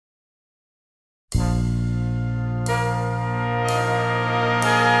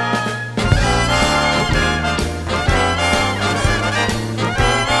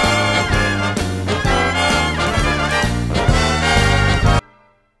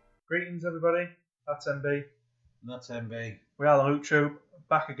Greetings, everybody. That's MB. That's MB. We are the Loot Troop,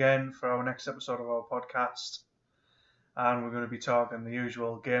 back again for our next episode of our podcast. And we're going to be talking the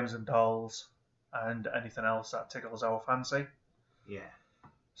usual games and dolls and anything else that tickles our fancy. Yeah.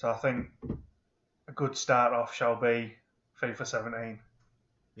 So I think a good start off shall be FIFA 17.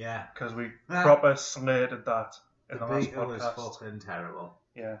 Yeah. Because we proper slated that in the last beta was podcast. fucking terrible.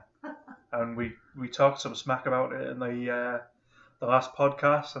 Yeah. And we talked some smack about it in the last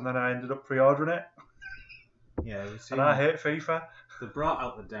podcast, and then I ended up pre-ordering it. Yeah. And I hate FIFA. They brought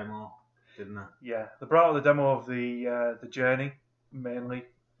out the demo, didn't they? Yeah, they brought out the demo of the journey mainly,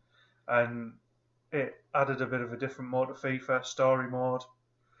 and it added a bit of a different mode to FIFA. Story mode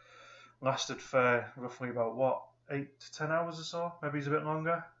lasted for roughly about 8 to 10 hours or so, maybe it's a bit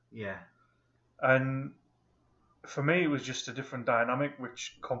longer. Yeah. And for me, it was just a different dynamic,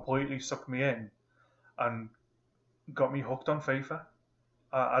 which completely sucked me in and got me hooked on FIFA.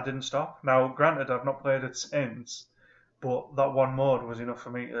 I didn't stop. Now, granted, I've not played it since, but that one mode was enough for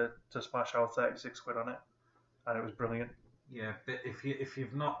me to smash out 36 quid on it, and it was brilliant. Yeah, but if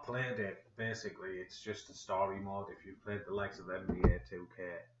you've not played it, basically it's just a story mode. If you've played the likes of NBA 2K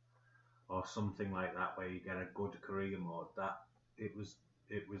or something like that, where you get a good career mode, that it was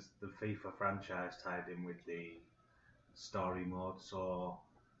the FIFA franchise tied in with the story mode. So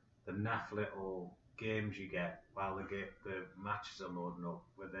the naff little games you get while the matches are loading up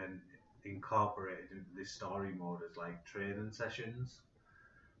were then incorporated into this story mode as like training sessions,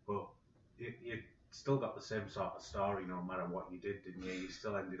 but you still got the same sort of story no matter what you did, didn't you? You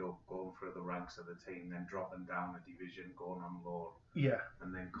still ended up going through the ranks of the team, then dropping down a division, going on loan, Yeah.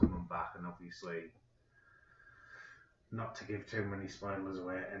 and then coming back, and obviously, not to give too many spoilers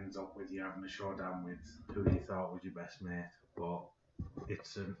away, it ends up with you having a showdown with who you thought was your best mate. But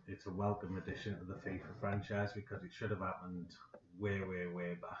it's a welcome addition to the FIFA franchise, because it should have happened way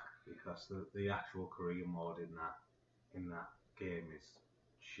back, because the actual career mode in that game is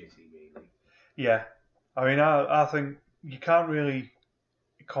shitty, really. Yeah. I mean, I think you can't really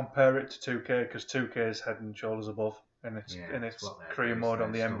compare it to 2K, because 2K is head and shoulders above in its career mode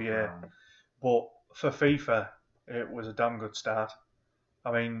on the NBA. Around. But for FIFA, it was a damn good start.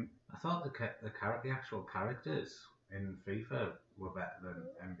 I mean, I thought the actual characters in FIFA were better than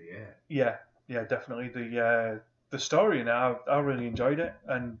NBA. Yeah, definitely. The story in it, I really enjoyed it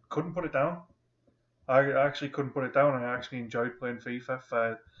and couldn't put it down. I actually couldn't put it down. I actually enjoyed playing FIFA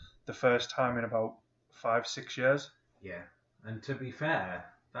for the first time in about 5-6 years. Yeah, and to be fair,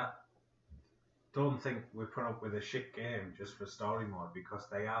 don't think we put up with a shit game just for story mode, because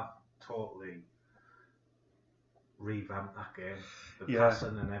they have totally revamped that game. The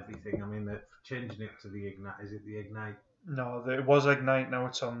passing and everything. I mean, they're changing it to the Ignite. Is it the Ignite? No, it was Ignite. Now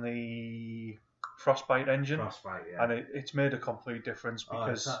it's on the Frostbite engine. Frostbite, yeah. And it's made a complete difference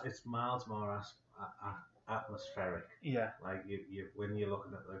because it's miles more atmospheric. Yeah. Like you when you're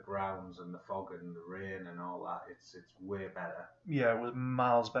looking at the grounds and the fog and the rain and all that, it's way better. Yeah, it was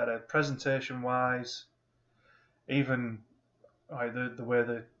miles better. Presentation wise, even like the way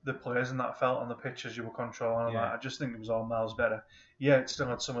the players and that felt on the pitch as you were controlling and that, I just think it was all miles better. Yeah, it still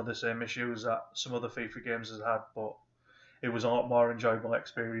had some of the same issues that some other FIFA games has had, but it was a lot more enjoyable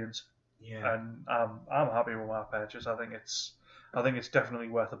experience. Yeah. And I'm happy with my purchase. I think it's definitely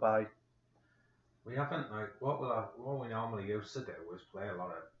worth a buy. We haven't what we normally used to do was play a lot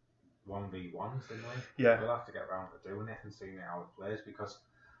of 1v1s, didn't we? Yeah. We'll have to get around to doing it and seeing how it plays, because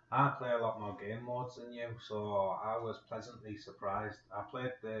I play a lot more game modes than you, so I was pleasantly surprised. I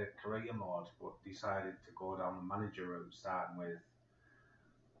played the career mode, but decided to go down the manager route, starting with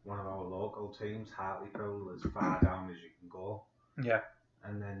one of our local teams, Hartlepool, as far down as you can go. Yeah.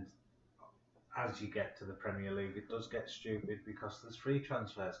 And then as you get to the Premier League, it does get stupid, because there's free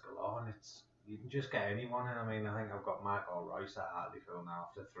transfers galore, and you can just get anyone. And I mean, I think I've got Michael Royce at Hartlepool now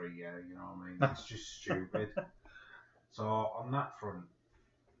after 3 years. You know what I mean? It's just stupid. So on that front,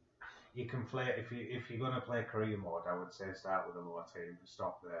 you can play if you're going to play career mode. I would say start with a lower team and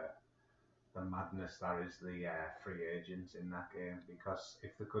stop the madness that is the free agents in that game. Because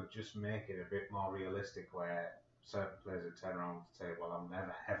if they could just make it a bit more realistic, where certain players would turn around and say, "Well, I'm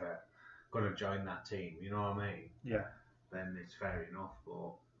never ever going to join that team," you know what I mean? Yeah. Then it's fair enough,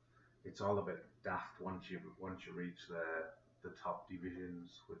 but it's all a bit daft once you reach the top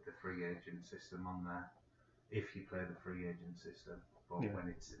divisions with the free agent system on there. If you play the free agent system, but when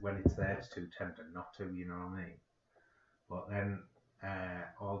it's there, it's too tempting not to. You know what I mean? But then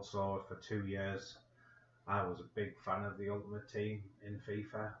also for 2 years, I was a big fan of the Ultimate Team in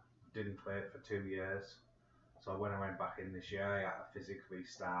FIFA. Didn't play it for 2 years, so when I went back in this year, I had to physically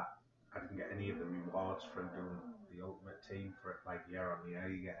start I didn't get any of the rewards from doing the Ultimate Team for it. Like year on year,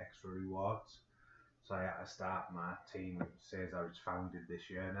 you get extra rewards. So I had to start my team. It says I was founded this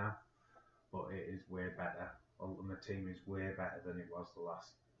year now, but it is way better. Ultimate Team is way better than it was the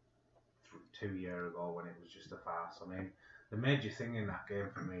last 2 years ago when it was just a farce. I mean, the major thing in that game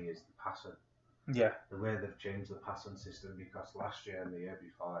for me is the passing. Yeah. The way they've changed the passing system, because last year and the year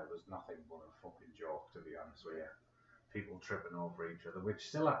before it was nothing but a fucking joke, to be honest with you. People tripping over each other, which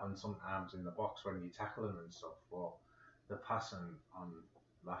still happens sometimes in the box when you're tackling and stuff, but the passing on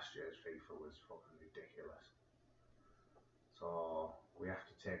last year's FIFA was fucking ridiculous. So we have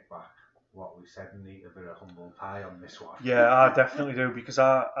to take back what we said and eat a bit of humble pie on this one. Yeah, I definitely do, because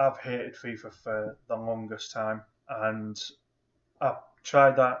I've hated FIFA for the longest time, and I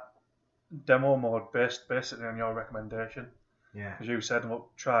tried that demo mode basically on your recommendation. Yeah. As you said, look,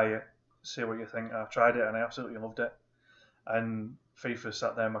 try it, see what you think. I tried it and I absolutely loved it. And FIFA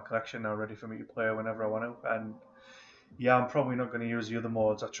sat there in my collection now, ready for me to play whenever I want to. And yeah, I'm probably not going to use the other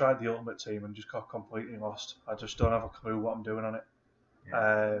modes. I tried the Ultimate Team and just got completely lost. I just don't have a clue what I'm doing on it.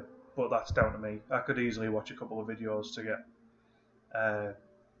 Yeah. But that's down to me. I could easily watch a couple of videos to get,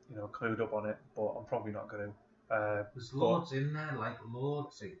 clued up on it, but I'm probably not going to. There's loads in there, like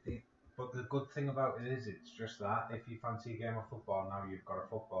loads. But the good thing about it is it's just that. If you fancy a game of football now, you've got a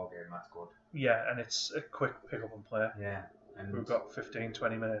football game, that's good. Yeah, and it's a quick pick up and play. Yeah. And we've got 15,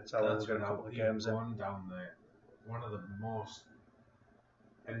 20 minutes. I will get a couple of games in. One of the most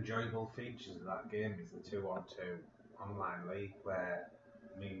enjoyable features of that game is the 2-on-2 online league where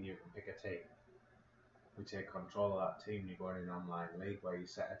me and you can pick a team. We take control of that team, you go in an online league where you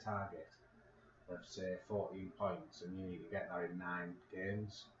set a target of say 14 points and you need to get there in 9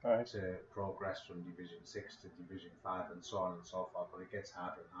 games to progress from Division 6 to Division 5 and so on and so forth, but it gets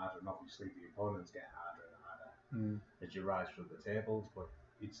harder and harder, and obviously the opponents get harder and harder as you rise through the tables, but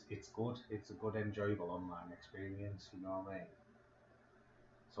it's good, it's a good enjoyable online experience, you know what I mean?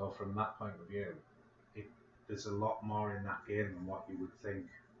 So from that point of view, there's a lot more in that game than what you would think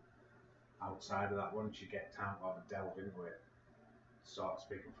outside of that. Once you get time to have a delve into it, sort of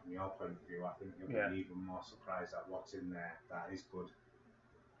speaking from your point of view, I think you'll be even more surprised at what's in there. That is good.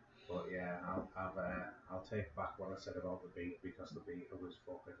 But yeah, I'll take back what I said about the beta, because the beta was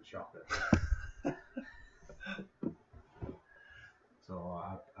fucking shocking. So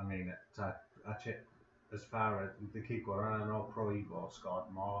I mean, as far as they keep going on, I know Pro Evo scored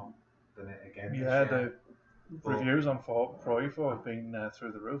more than it again. Yeah, the reviews on Pro Evo have been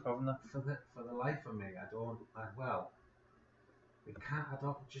through the roof, haven't they? For the life of me, it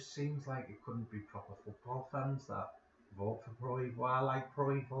just seems like it couldn't be proper football fans that vote for Pro Evo. I like Pro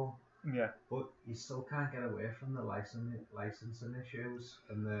Evo. Yeah. But you still can't get away from the licensing issues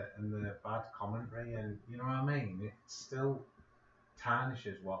and the bad commentary, and you know what I mean? It still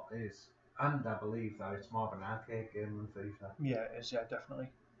tarnishes what is. And I believe that it's more of an arcade game than FIFA. Yeah, it is, yeah,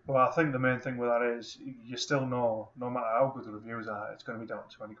 definitely. Well, I think the main thing with that is you still know, no matter how good the reviews are, it's going to be down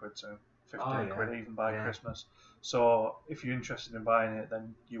to 20 quid soon. 15 quid even by Christmas. So if you're interested in buying it,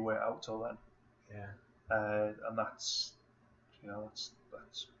 then you wait out till then. Yeah. And that's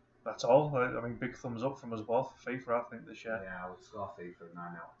all. I mean, big thumbs up from us both for FIFA, I think, this year. Yeah, I would score FIFA 9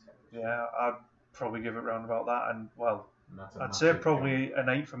 out of 10. Yeah, I'd probably give it round about that, and well, I'd say probably an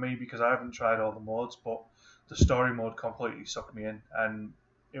 8 for me, because I haven't tried all the modes, but the story mode completely sucked me in, and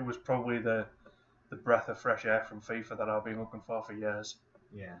it was probably the breath of fresh air from FIFA that I've been looking for years.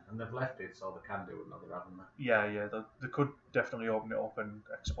 Yeah, and they've left it so they can do another, haven't they? Yeah, they could definitely open it up and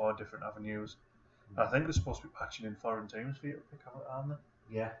explore different avenues. I think they're supposed to be patching in foreign teams for you to pick up, aren't they?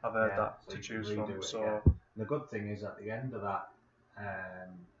 Yeah. I've heard that so to choose from. And the good thing is at the end of that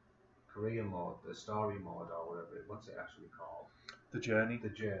career mode, the story mode or whatever, what's it actually called? The Journey. The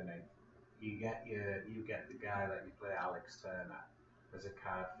Journey. You get the guy that you play, Alex Turner, as a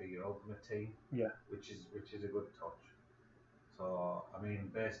card for your Ultimate Team. Yeah. Which is a good touch. So I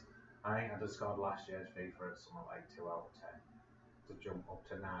mean, I think I just scored last year's FIFA at something like 2 out of 10. To jump up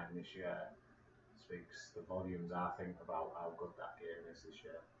to 9 this year speaks the volumes, I think, about how good that game is this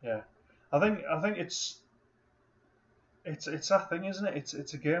year. Yeah, I think it's that thing, isn't it?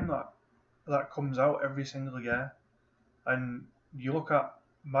 It's a game that comes out every single year, and you look at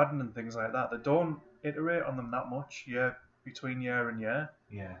Madden and things like that. They don't iterate on them that much between year and year.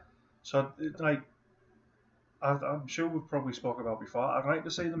 Yeah. So I'm sure we've probably spoken about before. I'd like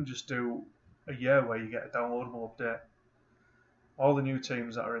to see them just do a year where you get a downloadable update. All the new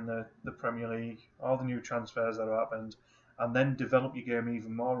teams that are in the Premier League, all the new transfers that have happened, and then develop your game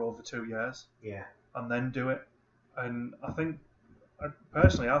even more over 2 years. Yeah. And then do it. And I think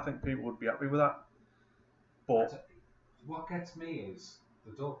people would be happy with that. But what gets me is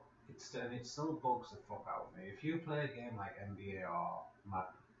it still bugs the fuck out of me. If you play a game like NBA or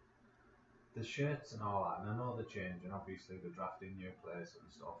Madden, the shirts and all that, and I know they're changing. Obviously, they're drafting new players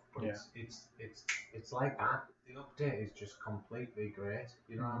and stuff, but Yeah. it's like that. The update is just completely great.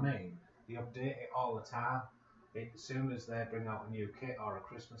 You know what I mean? They update it all the time. As soon as they bring out a new kit or a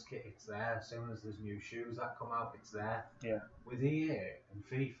Christmas kit, it's there. As soon as there's new shoes that come out, it's there. Yeah. With EA and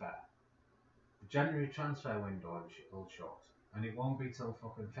FIFA, the January transfer window will shut, and it won't be till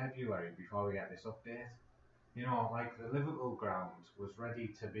fucking February before we get this update. You know, like the Liverpool ground was ready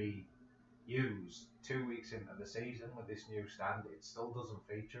to be used 2 weeks into the season with this new stand. It still doesn't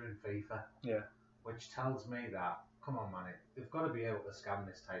feature in FIFA. Yeah. Which tells me that, come on, man, they've got to be able to scan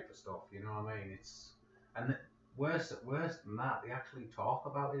this type of stuff. You know what I mean? And worse than that, they actually talk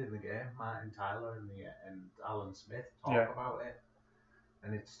about it in the game. Martin Tyler and Alan Smith talk about it,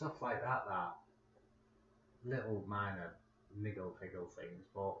 and it's stuff like that little minor niggle piggle things,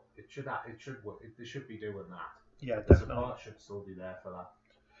 but they should be doing that. Yeah, the definitely. Support should still be there for that.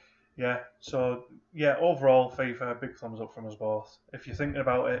 Yeah, so yeah, overall FIFA, big thumbs up from us both. If you're thinking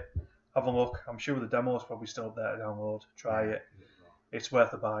about it, have a look. I'm sure the demo is probably still there to download. Try it. It's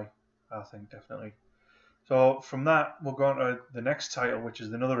worth a buy, I think, definitely. So from that, we'll go on to the next title, which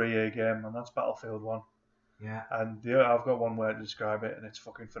is another EA game, and that's Battlefield 1. Yeah. And I've got one word to describe it, and it's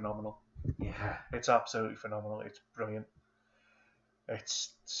fucking phenomenal. Yeah. It's absolutely phenomenal. It's brilliant.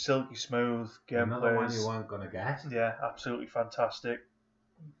 It's silky smooth gameplay. Another one you weren't gonna get. Yeah, absolutely fantastic.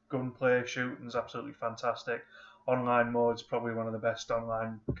 Gunplay, shooting's absolutely fantastic. Online mode's probably one of the best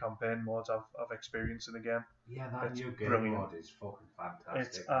online campaign modes I've experienced in the game. Yeah, that new game brilliant. mode is fucking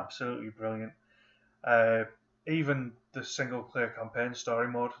fantastic. It's absolutely brilliant. Even the single player campaign story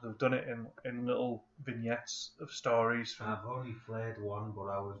mode, they've done it in little vignettes of stories. I've only played one, but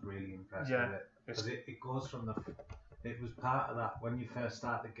I was really impressed with it. Because it goes from it was part of that, when you first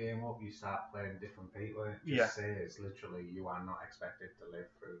start the game up, you start playing different people, and it just says literally, you are not expected to live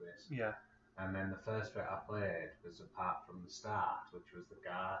through this. Yeah. And then the first bit I played was apart from the start, which was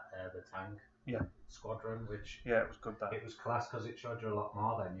the tank squadron, which it was good. That it was class because it showed you a lot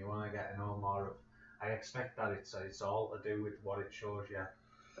more. Then you want to get to know more of. I expect that it's all to do with what it shows you.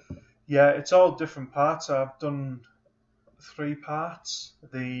 Yeah, it's all different parts. I've done 3 parts.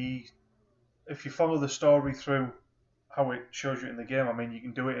 If you follow the story through how it shows you in the game, I mean, you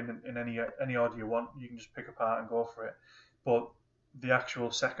can do it in any order you want. You can just pick a part and go for it. But the actual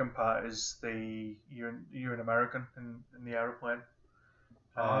second part is you're an American in the aeroplane.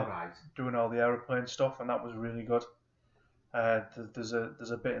 Right. Doing all the aeroplane stuff, and that was really good. There's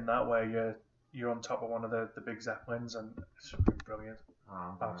a bit in that where you're on top of one of the big zeppelins, and it's brilliant.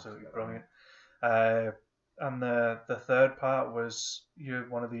 Absolutely brilliant. And the third part was you're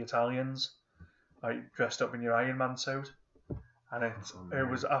one of the Italians, like dressed up in your Iron Man suit, and it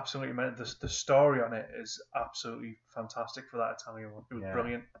was absolutely meant. The story on it is absolutely fantastic for that Italian one. It was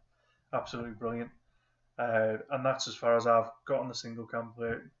brilliant, absolutely brilliant. And that's as far as I've got on the single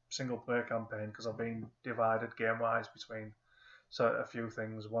player campaign, because I've been divided game wise between a few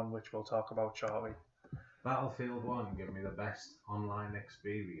things. One which we'll talk about shortly. Battlefield 1 gave me the best online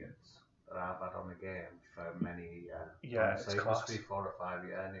experience that I've had on a game for many years. Yeah, it's class. It must be 4 or 5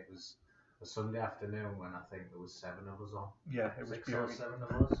 years, and it was a Sunday afternoon when I think there was 7 of us on. Yeah, it was 6 or 7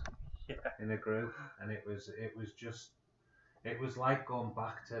 of us. Yeah. In a group, and it was like going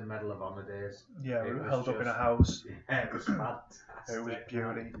back to Medal of Honor days. Yeah, we were held up in a house. Yeah, it was fantastic. It was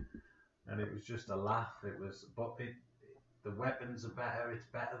beauty. And it was just a laugh. The weapons are better. It's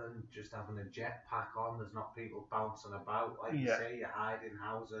better than just having a jetpack on. There's not people bouncing about. Like you say, you hide in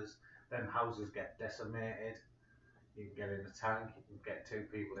houses. Then houses get decimated. You can get in a tank. You can get 2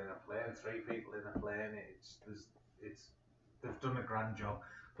 people in a plane, 3 people in a plane. They've done a grand job.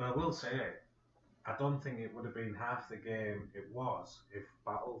 But I will say, I don't think it would have been half the game it was if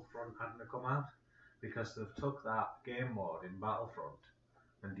Battlefront hadn't come out, because they've took that game mode in Battlefront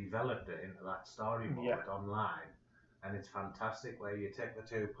and developed it into that story mode online. And it's fantastic, where you take the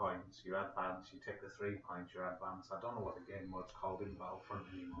 2 points, you advance, you take the 3 points, you advance. I don't know what the game mode's called in Battlefront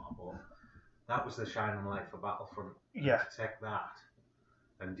anymore, but that was the shining light for Battlefront. Yeah. To take that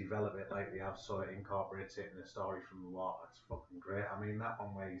and develop it like they have, so it incorporates it in the story from the war. It's fucking great. I mean, that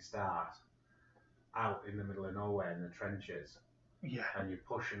one where you start out in the middle of nowhere in the trenches, and you're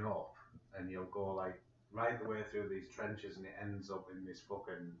pushing up, and you'll go like right the way through these trenches, and it ends up in this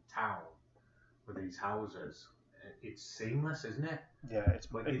fucking town with these houses. It's seamless, isn't it? Yeah, it's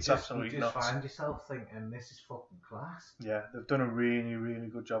absolutely nuts. You just find yourself thinking, this is fucking class. Yeah, they've done a really, really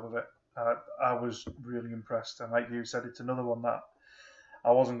good job of it. I was really impressed, and like you said, it's another one that I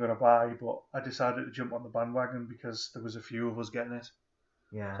wasn't going to buy, but I decided to jump on the bandwagon because there was a few of us getting it.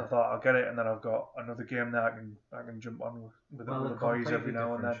 Yeah. So I thought I'll get it, and then I've got another game that I can jump on with the Well, boys every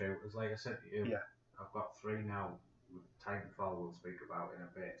now and then. shooters. Like I said to you, Yeah. I've got 3 now. With Titanfall, we'll speak about in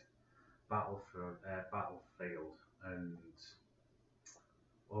a bit. Battlefield, and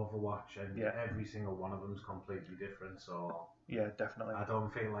Overwatch, and every single one of them's completely different. So yeah, definitely. I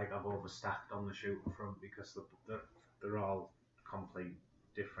don't feel like I've overstacked on the shooter front because they're all complete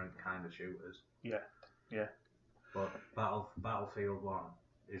different kind of shooters. Yeah. But Battlefield 1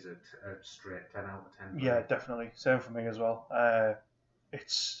 is a straight 10 out of 10. Yeah, definitely. Same for me as well.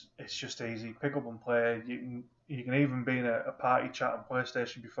 It's just easy. Pick up and play. You can even be in a party chat on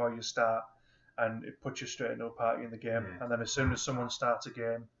PlayStation before you start, and it puts you straight into a party in the game. Yeah. And then as soon as someone starts a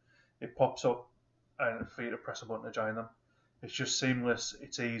game, it pops up, and for you to press a button to join them. It's just seamless.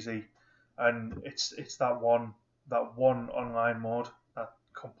 It's easy, and it's that one online mode that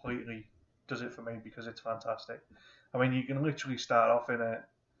completely does it for me because it's fantastic. I mean, you can literally start off in a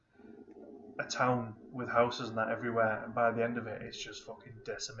town with houses and that everywhere, and by the end of it, it's just fucking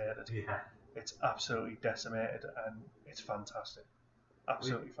decimated. Yeah. It's absolutely decimated, and it's fantastic.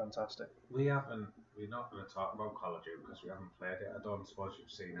 Absolutely fantastic. We're not going to talk about Call of Duty because we haven't played it. I don't suppose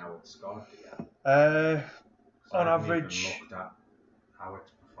you've seen how it's scored yet. On average, even looked at how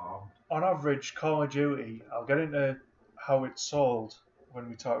it's performed. On average, Call of Duty, I'll get into how it's sold when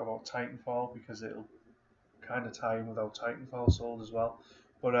we talk about Titanfall because it'll kind of tie in with how Titanfall sold as well.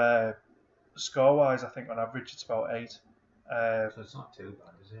 But score-wise, I think on average it's about 8. So it's not too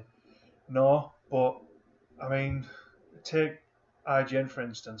bad, is it? No, but I mean, take IGN for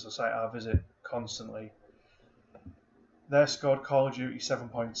instance, a site I visit constantly. They scored Call of Duty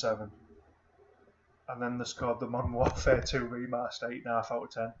 7.7, and then they scored the Modern Warfare 2 remastered 8.5 out of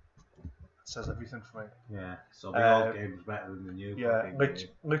 10. That says everything for me. Yeah, so the old game's better than the new. Yeah,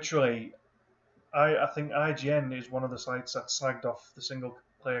 literally. I think IGN is one of the sites that slagged off the single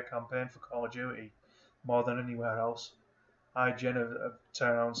player campaign for Call of Duty more than anywhere else. IGN have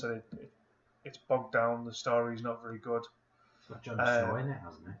turned around and said it's bogged down, the story's not very good. It's got Jon Snow in it,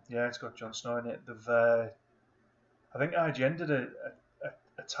 hasn't it? Yeah, it's got Jon Snow in it. I think IGN did a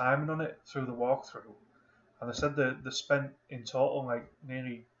timing on it through the walkthrough, and they said they spent in total like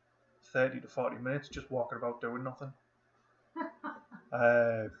nearly 30 to 40 minutes just walking about doing nothing.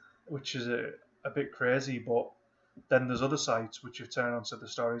 Which is a bit crazy, but then there's other sites which have turned around and said the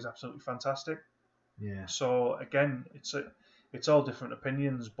story is absolutely fantastic. Yeah. So again, it's all different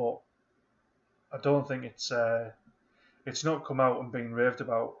opinions, but I don't think it's not come out and been raved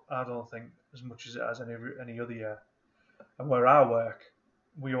about. I don't think as much as it has any other year. And where I work,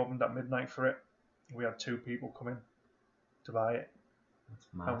 we opened at midnight for it. We had 2 people come in to buy it. That's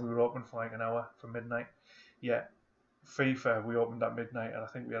mad. And we were open for like an hour from midnight. Yeah. FIFA, we opened at midnight, and I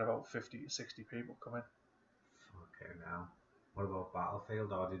think we had about 50 to 60 people come in. Okay, now. What about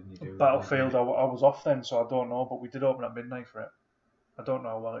Battlefield, or didn't you do Battlefield, I was off then, so I don't know, but we did open at midnight for it. I don't know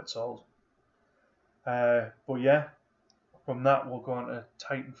how well it sold. But yeah, from that we'll go on to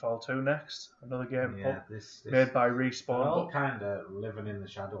Titanfall 2 next. Another game made by Respawn. We're all kind of living in the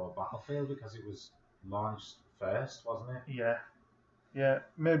shadow of Battlefield because it was launched first, wasn't it? Yeah,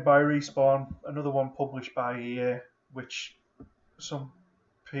 made by Respawn. Another one published by EA, which some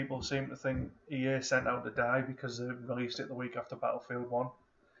people seem to think EA sent out to die because they released it the week after Battlefield 1.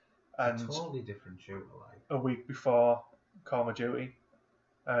 And it's a totally different shooter, like. A week before Call of Duty.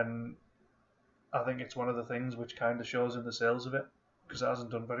 And I think it's one of the things which kind of shows in the sales of it because it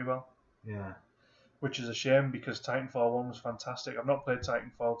hasn't done very well. Yeah. Which is a shame because Titanfall 1 was fantastic. I've not played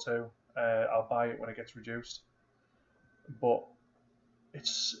Titanfall 2. I'll buy it when it gets reduced. But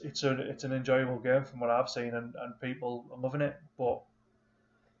it's an enjoyable game from what I've seen, and people are loving it. But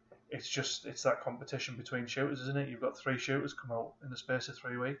it's that competition between shooters, isn't it? You've got 3 shooters come out in the space of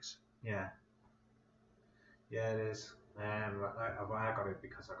 3 weeks. Yeah. Yeah, it is. I got it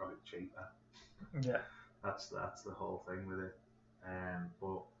because I got it cheaper. Yeah. That's the whole thing with it.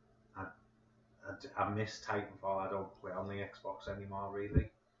 But I miss Titanfall. I don't play on the Xbox anymore,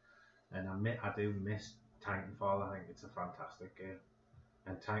 really. And I do miss Titanfall. I think it's a fantastic game.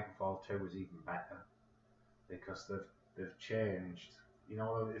 And Titanfall 2 is even better because they've changed. You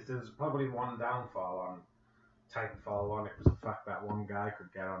know, if there's probably one downfall on Titanfall 1, it was the fact that one guy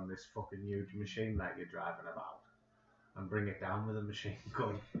could get on this fucking huge machine that you're driving about and bring it down with a machine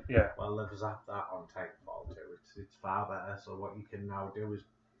gun. Yeah. Well, they've zapped that on Titanfall 2. It's far better. So what you can now do is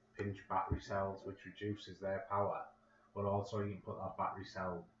pinch battery cells, which reduces their power, but also you can put that battery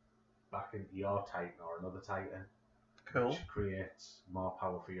cell back into your Titan or another Titan. Cool. Which creates more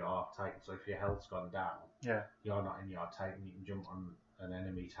power for your Titan. So if your health's gone down, you're not in your Titan, you can jump on an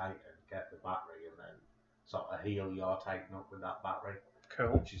enemy Titan, get the battery, and then sort of heal your Titan up with that battery.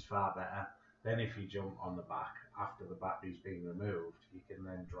 Cool. which is far better. Then if you jump on the back, after the battery's been removed, you can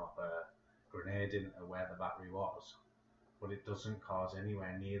then drop a grenade into where the battery was. But it doesn't cause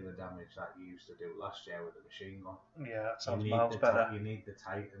anywhere near the damage that you used to do last year with the machine gun. Yeah, that sounds miles better. You need the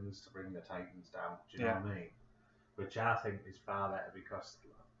Titans to bring the Titans down. Do you know what I mean? Which I think is far better because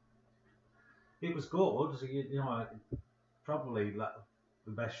it was good. You know, probably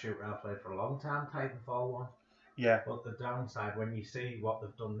the best shooter I've played for a long time, Titanfall 1. Yeah. But the downside, when you see what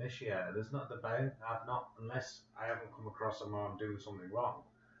they've done this year, there's not the burn. Unless I haven't come across them or I'm doing something wrong,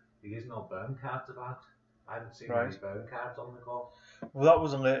 there is no burn cards about. I haven't seen any burn cards on the go. Well, that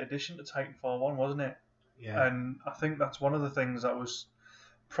was a late addition to Titanfall 1, wasn't it? Yeah. And I think that's one of the things that was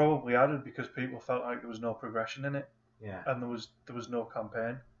probably added because people felt like there was no progression in it. Yeah. And there was no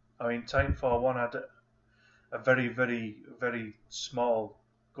campaign. I mean, Titanfall 1 had a very, very, very small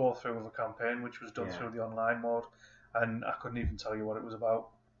go through of a campaign, which was done through the online mode, and I couldn't even tell you what it was about.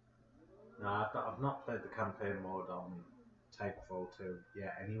 No, I've not played the campaign mode on Titanfall 2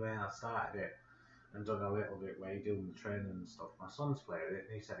 yet. Anyway, I started it and done a little bit where you're doing the training and stuff. My son's played it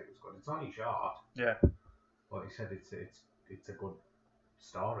and he said it was good. It's only short. Yeah. But he said it's a good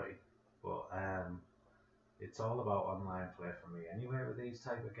story. But it's all about online play for me anyway with these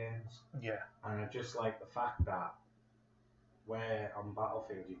type of games. Yeah. And I just like the fact that where on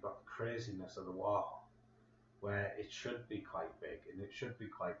Battlefield you've got the craziness of the war, where it should be quite big and it should be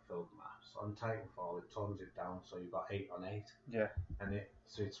quite filled maps. On Titanfall it tones it down so you've got 8 on 8. Yeah. And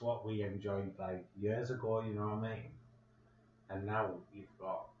it's what we enjoyed like years ago, you know what I mean? And now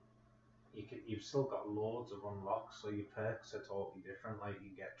you've still got loads of unlocks, so your perks are totally different. Like you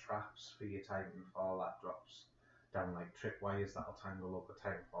can get traps for your Titanfall that drops down like tripwires that'll tangle up a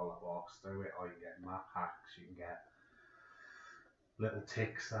Titanfall that walks through it, or you get map hacks, you can get little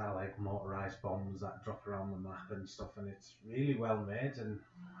ticks that are like motorized bombs that drop around the map and stuff, and it's really well made. And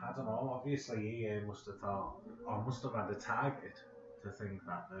I don't know, obviously EA must have thought, or must have had a target to think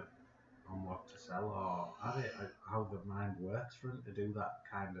that on what to sell, or how the mind works for them to do that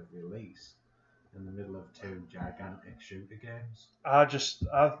kind of release in the middle of 2 gigantic shooter games. I just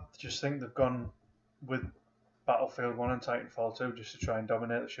think they've gone with Battlefield 1 and Titanfall 2 just to try and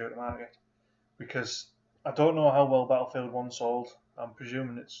dominate the shooter market, because I don't know how well Battlefield 1 sold. I'm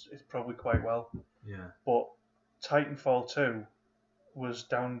presuming it's probably quite well. Yeah. But Titanfall 2 was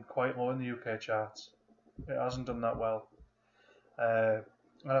down quite low in the UK charts. It hasn't done that well.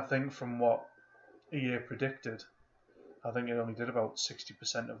 And I think from what EA predicted, I think it only did about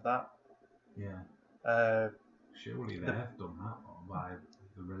 60% of that. Yeah. Surely they have done that by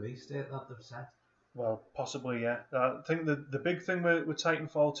the release date that they've set. Well, possibly, yeah. I think the big thing with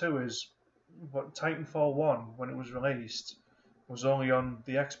Titanfall 2 is what Titanfall 1, when it was released, was only on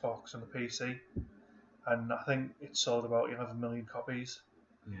the Xbox and the PC, and I think it sold about 11 million copies.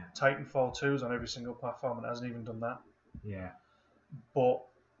 Yeah. Titanfall 2 is on every single platform and hasn't even done that. Yeah. But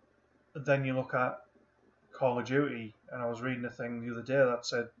then you look at Call of Duty, and I was reading a thing the other day that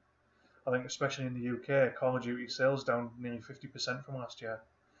said, I think especially in the UK, Call of Duty sales down nearly 50% from last year,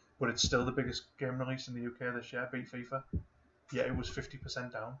 but it's still the biggest game release in the UK this year, beat FIFA. Yeah, it was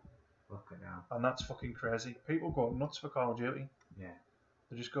 50% down. Fucking hell. And that's fucking crazy. People go nuts for Call of Duty. Yeah.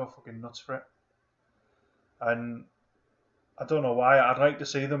 They just go fucking nuts for it. And I don't know why. I'd like to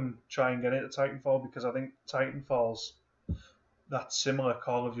see them try and get into Titanfall, because I think Titanfall's that similar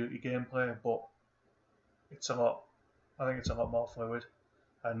Call of Duty gameplay, but I think it's a lot more fluid,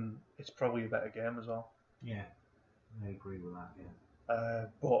 and it's probably a better game as well. Yeah, I agree with that, yeah.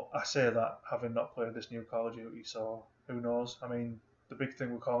 But I say that having not played this new Call of Duty, so who knows? I mean, the big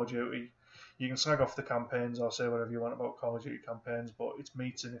thing with Call of Duty, you can slag off the campaigns or say whatever you want about Call of Duty campaigns, but it's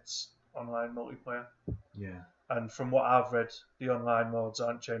meat and it's online multiplayer. Yeah. And from what I've read, the online modes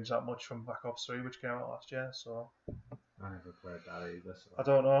aren't changed that much from Black Ops 3, which came out last year, so I never played that either. So I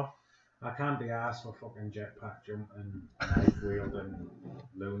don't know. I can't be arsed for fucking jetpack jumping, knife wielding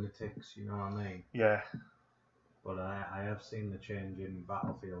lunatics, you know what I mean? Yeah. But I have seen the change in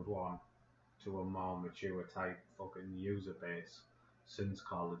Battlefield 1 to a more mature type fucking user base since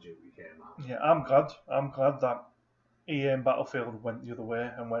Call of Duty came out. Yeah, I'm glad that EA and Battlefield went the other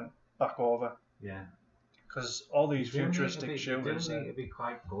way and went back over. Yeah. Because all these futuristic shooters... You do need to be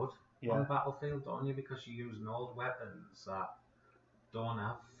quite good on Battlefield, don't you? Because you're using old weapons that don't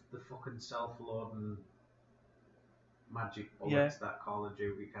have the fucking self-loading magic bullets that Call of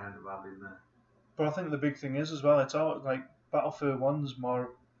Duty kind of have in there. But I think the big thing is as well, it's all like Battlefield 1's more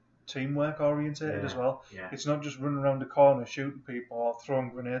teamwork orientated as well. Yeah. It's not just running around the corner shooting people or throwing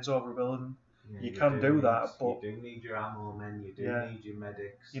grenades over a building. Yeah, you can do that, but you do need your ammo men, you do need your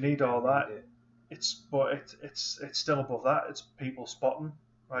medics. You need all that. it's still above that. It's people spotting,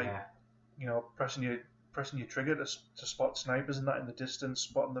 like Yeah. pressing your trigger to spot snipers and that in the distance,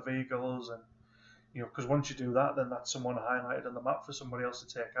 spotting the vehicles, and because once you do that, then that's someone highlighted on the map for somebody else to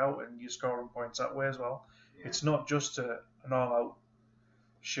take out, and you're scoring points that way as well. Yeah. It's not just an all-out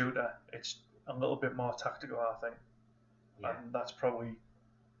shooter. It's a little bit more tactical, I think, and that's probably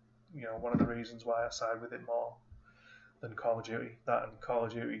one of the reasons why I side with it more than Call of Duty. That and Call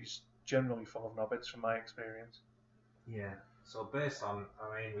of Duty's generally full of nobbits from my experience. Yeah. So based on,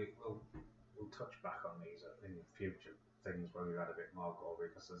 we'll touch back on these in future things where we've had a bit more go,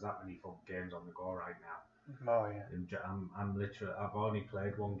 because there's that many fun games on the go right now. Oh yeah. I'm literally, I've only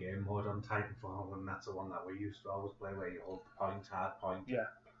played one game mode on Titanfall, and that's the one that we used to always play, where you hold the point, hard point. Yeah.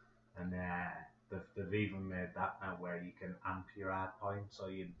 And they've even made that now where you can amp your hard point, so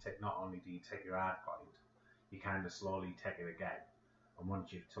you take, not only do you take your hard point, you kind of slowly take it again, and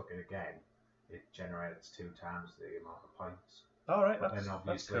once you've took it again, it generates 2 times the amount of points. All right. But then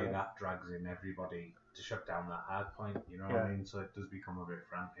obviously cool. that drags in everybody to shut down that hard point, you know Yeah. what I mean? So it does become a bit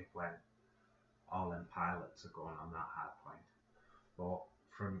frantic when all them pilots are going on that hard point. But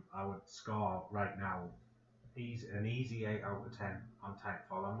I would score right now an easy 8 out of 10 on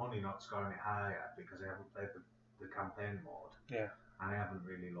Titanfall. I'm only not scoring it higher because I haven't played the campaign mode. Yeah. And I haven't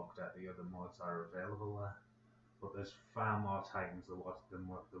really looked at the other modes that are available there. But there's far more Titans than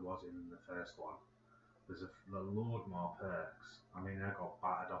what there was in the first one. There's a load more perks. I mean, I got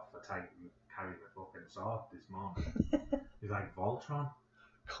battered off the Titan carrying a fucking sword this morning. He's like Voltron.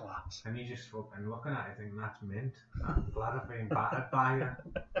 Class. And you just fucking looking at it thinking, that's mint. I'm glad I've been battered by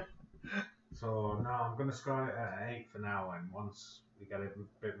you. So, no, I'm going to score it at 8 for now, and once we get a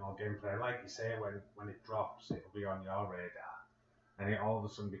bit more gameplay, like you say, when it drops, it'll be on your radar. And it all of a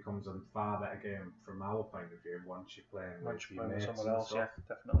sudden becomes a far better game from our point of view once you're playing with your mates someone and else, stuff.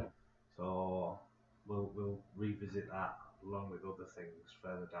 yeah, definitely. So we'll revisit that along with other things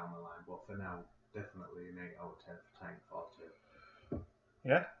further down the line. But for now, definitely an 8 out of 10 for Titanfall 2.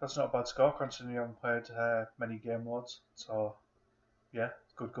 Yeah, that's not a bad score considering you haven't played many game modes. So yeah,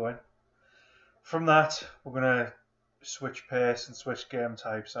 good going. From that, we're gonna switch pace and switch game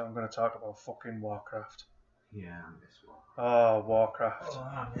types, and I'm gonna talk about fucking Warcraft. Yeah, I miss Warcraft. Oh, Warcraft. Oh,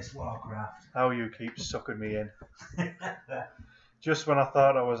 I miss Warcraft. How you keep sucking me in. Just when I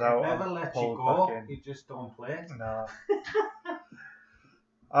thought I was out, never I'm let you pulled go. back in. You just don't play it. No.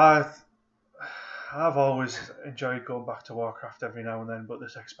 I've always enjoyed going back to Warcraft every now and then, but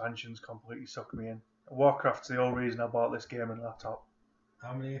this expansion's completely sucked me in. Warcraft's the whole reason I bought this game and laptop.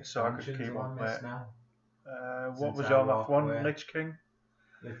 How many So I could expansions keep have I on missed playing. now? What Since was I your last walked one? away. Lich King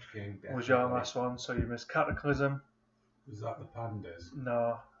Lich King, was your definitely. last one, so you missed Cataclysm. Was that the pandas?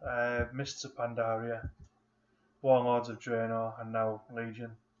 No, Mists of Pandaria, Warlords of Draenor, and now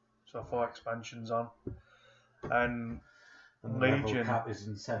Legion. So 4 expansions on. And And the level Legion, cap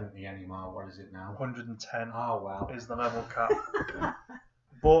isn't 70 anymore. What is it now? 110 Oh, wow. is the level cap.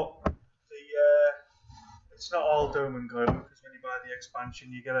 But it's not all doom and gloom, because when you buy the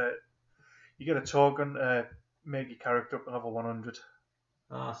expansion, you get a token to make your character up to level 100.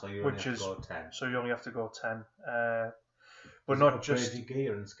 Ah, so you only Which have is to go 10. So you only have to go 10. But Does not it upgrade just your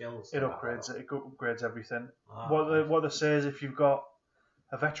gear and skills. it upgrades it. It upgrades everything. Ah, What they say is if you've got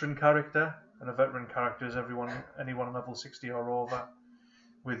a veteran character, and a veteran character is anyone level 60 or over,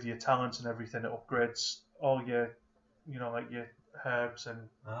 with your talents and everything, it upgrades all your, like your herbs and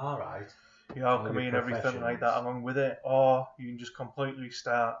all right. your alchemy and everything like that along with it. Or you can just completely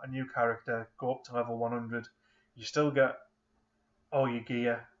start a new character, go up to level 100. You still get all your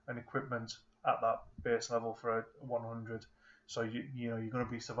gear and equipment at that base level for 100. So you're going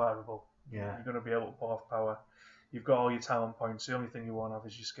to be survivable. Yeah. You're going to be able to pull off power. You've got all your talent points. The only thing you won't have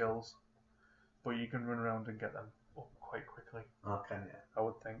is your skills. But you can run around and get them up quite quickly. Oh, can you? I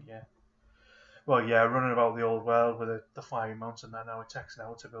would think, yeah. Well, yeah, running about the old world with the flying mounts and that now, it takes an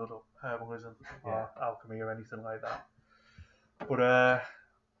hour to build up herbalism or alchemy or anything like that. But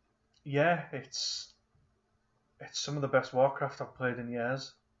yeah, it's some of the best Warcraft I've played in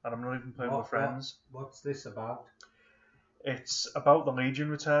years, and I'm not even playing with friends. What's this about? It's about the Legion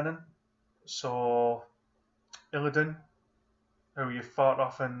returning. So Illidan, who you fought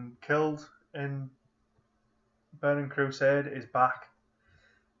off and killed in Burning Crusade, is back.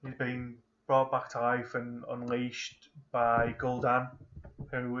 He's been brought back to life and unleashed by Gul'dan,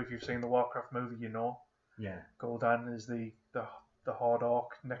 who, if you've seen the Warcraft movie, you know. Yeah. Gul'dan is the Horde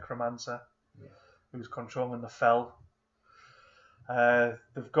Orc necromancer, who's controlling the Fel.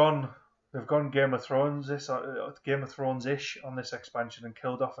 They've gone Game of Thrones ish on this expansion and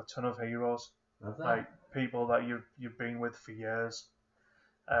killed off a ton of heroes, like people that you've been with for years.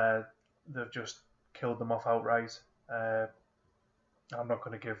 they've just killed them off outright. I'm not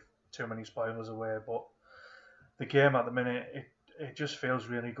going to give too many spoilers away, but the game at the minute, it just feels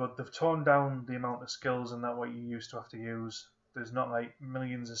really good. They've toned down the amount of skills and that what you used to have to use. There's not like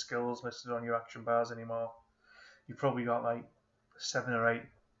millions of skills listed on your action bars anymore. You've probably got like 7 or 8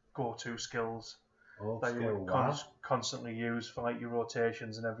 go-to skills that you constantly use for like your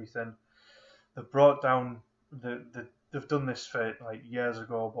rotations and everything. They've brought down they've done this for like years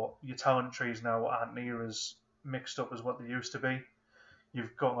ago, but your talent trees now aren't near as mixed up as what they used to be.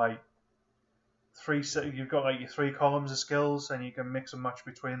 You've got like your 3 columns of skills, and you can mix and match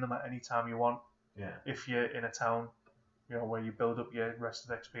between them at any time you want. Yeah. If you're in a town, where you build up your rest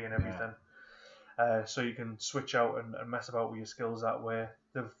of XP and everything. So you can switch out and mess about with your skills that way.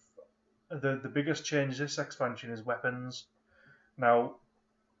 The biggest change this expansion is weapons. Now,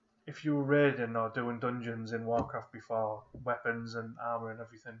 if you were raiding or doing dungeons in Warcraft before, weapons and armor and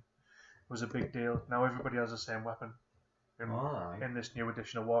everything was a big deal. Now everybody has the same weapon in this new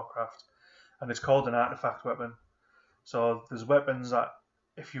edition of Warcraft, and it's called an artifact weapon. So there's weapons that,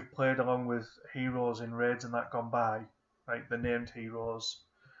 if you've played along with heroes in raids and that gone by, like the named heroes,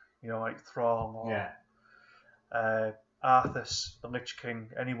 like Thrall or Arthas, the Lich King,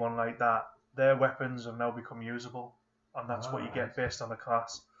 anyone like that, their weapons have now become usable, and that's what you get based on the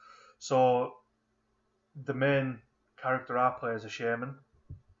class. So the main character I play is a shaman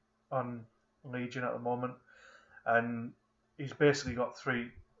on Legion at the moment, and he's basically got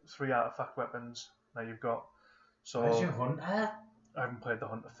three artifact weapons that you've got. So where's your hunter? I haven't played the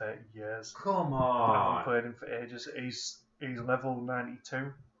hunter for 30 years. Come on. I haven't played him for ages. He's level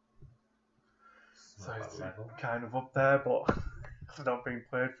 92. So it's kind of up there, but I've not been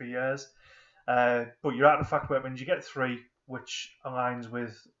played for years. But your artifact weapons, you get 3, which aligns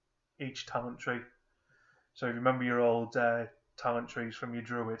with each talent tree. So if you remember your old talent trees from your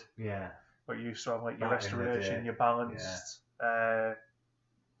druid, but you used to have like your restoration, your balanced, your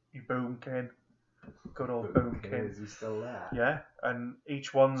boomkin, good old boomkin. Is he still there? Yeah, and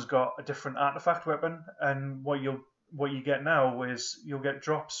each one's got a different artifact weapon, and what you get now is you'll get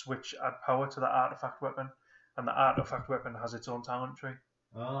drops which add power to that artifact weapon, and the artifact weapon has its own talent tree.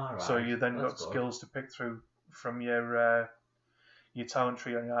 Right. So you then got skills to pick through from your talent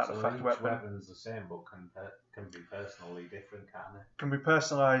tree on your artifact each weapon. weapon's the same, but can be personally different, can't it? Can be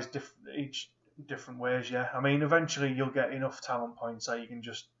personalised each different ways. Yeah, I mean eventually you'll get enough talent points that you can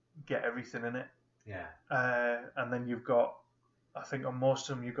just get everything in it. Yeah. And then you've got, I think on most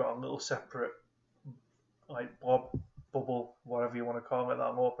of them you've got a little separate like bubble, whatever you want to call it,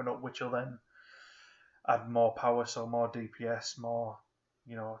 that'll open up, which will then add more power, so more DPS, more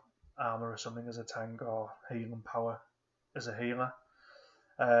armor or something as a tank, or healing power as a healer.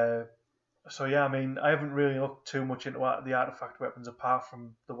 So yeah, I mean I haven't really looked too much into the artifact weapons apart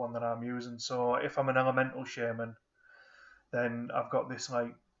from the one that I'm using. So if I'm an elemental shaman, then I've got this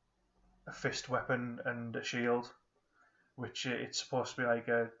like a fist weapon and a shield, which it's supposed to be like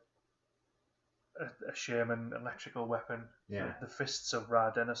a shaman electrical weapon. Yeah. The Fists of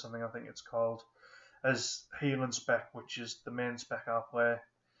Raden or something I think it's called. As healing spec, which is the main spec I play,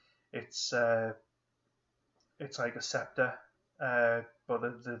 it's like a scepter, but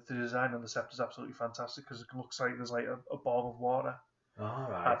the design on the scepter is absolutely fantastic because it looks like there's like a ball of water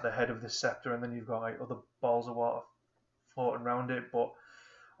at the head of this scepter, and then you've got like other balls of water floating around it. But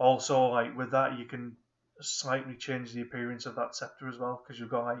also, like with that, you can slightly change the appearance of that scepter as well, because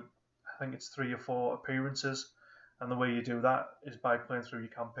you've got like I think it's 3 or 4 appearances, and the way you do that is by playing through your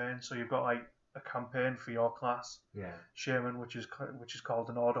campaign. So you've got like a campaign for your class, shaman, which is called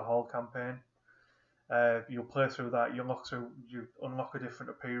an order hall campaign. You'll play through that. You unlock a different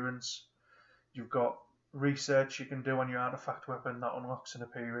appearance. You've got research you can do on your artifact weapon that unlocks an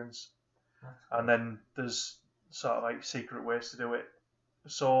appearance, and then there's sort of like secret ways to do it.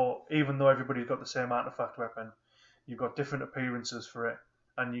 So even though everybody's got the same artifact weapon, you've got different appearances for it,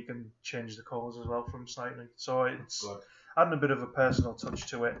 and you can change the colours as well from slightly. So it's adding a bit of a personal touch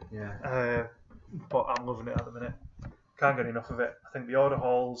to it. Yeah. But I'm loving it at the minute. Can't get enough of it. I think the order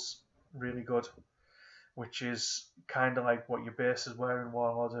hall's really good, which is kind of like what your bases were in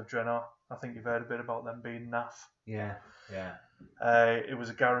Warlords of Draenor. I think you've heard a bit about them being naff. Yeah. It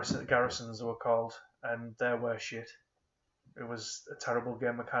was garrisons they were called, and they were shit. It was a terrible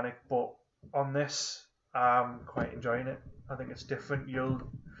game mechanic, but on this, I'm quite enjoying it. I think it's different. You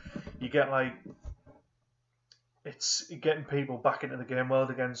get like, it's getting people back into the game world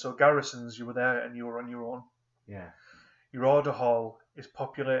again. So garrisons, you were there and you were on your own. Yeah. Your order hall is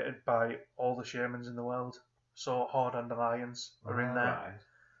populated by all the shamans in the world. So Horde and Alliance are in there,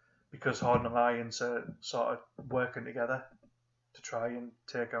 because Horde and Alliance are sort of working together to try and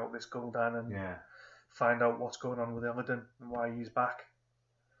take out this Gul'dan and Yeah. find out what's going on with Illidan and why he's back.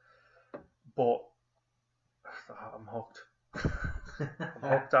 But I'm hooked. I'm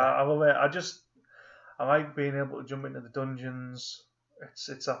hooked. I love it. I like being able to jump into the dungeons.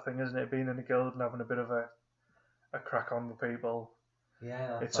 It's that thing, isn't it? Being in a guild and having a bit of a crack on with people.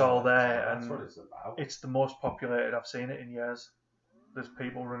 Yeah, It's all there, that's and what it's about. it's the most populated I've seen it in years. There's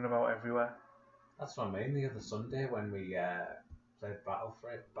people running about everywhere. That's what I mean. The other Sunday when we played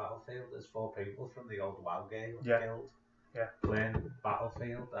Battlefield, there's 4 people from the old WoW guild playing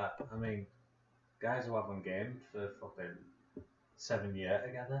Battlefield. I mean, guys who haven't gamed for fucking 7 years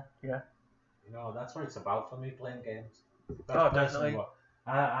together. Yeah. You know, that's what it's about for me, playing games. Oh, definitely.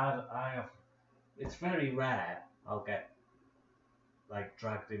 I have. It's very rare I'll get like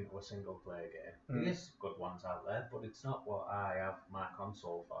dragged into a single player game. There's good ones out there, but it's not what I have my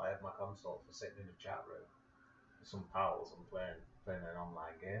console for. I have my console for sitting in a chat room with some pals and playing an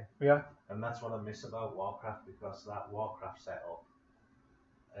online game. Yeah. And that's what I miss about Warcraft, because that Warcraft setup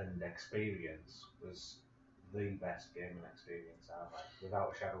and experience was the best gaming experience I've had,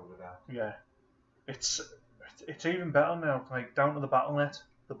 without a shadow of a doubt. Yeah. It's even better now, like down to the Battle.net.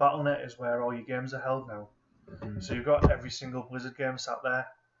 The Battle.net is where all your games are held now. So you've got every single Blizzard game sat there,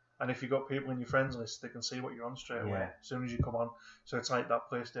 and if you've got people in your friends list, they can see what you're on straight away as soon as you come on. So it's like that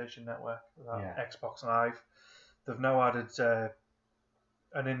PlayStation Network, that Xbox Live. They've now added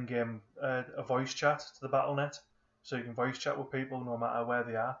an in-game a voice chat to the Battle.net, so you can voice chat with people no matter where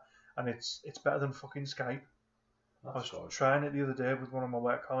they are, and it's better than fucking Skype. I was trying it the other day with one of my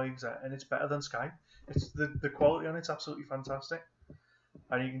work colleagues, and it's better than Skype. It's the quality on it's absolutely fantastic,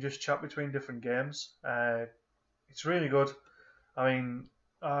 and you can just chat between different games. It's really good. I mean,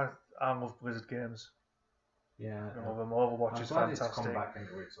 I love Blizzard games. Yeah. I love them. Overwatch is fantastic. Come back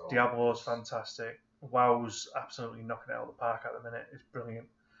into its own. Diablo's fantastic. WoW's absolutely knocking it out of the park at the minute. It's brilliant.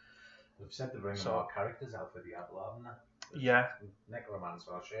 They've said they're bringing more characters out for Diablo, haven't they? Yeah.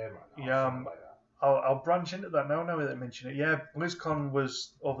 Necromancer or Shaman. Yeah. I'll branch into that now that I mention it. Yeah, BlizzCon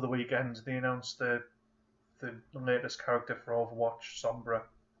was over the weekend. They announced the latest character for Overwatch, Sombra,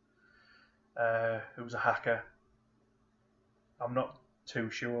 who was a hacker. I'm not too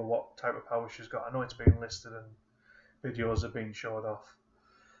sure what type of power she's got. I know it's been listed and videos have been showed off.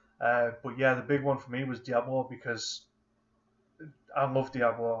 But yeah, the big one for me was Diablo, because I love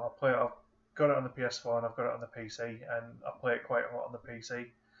Diablo. I've got it on the PS4 and I've got it on the PC, and I play it quite a lot on the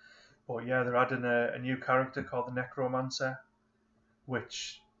PC. But yeah, they're adding a new character called the Necromancer,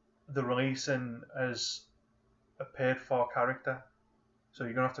 which they're releasing as a paid-for character. So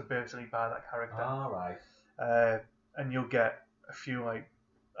you're going to have to basically buy that character. All right. And you'll get a few like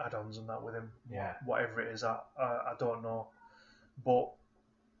add-ons and that with him. Yeah. Whatever it is, I don't know. But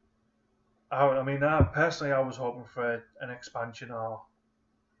I mean, personally, I was hoping for an expansion or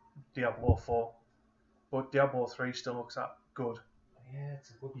Diablo 4. But Diablo 3 still looks good. Yeah, it's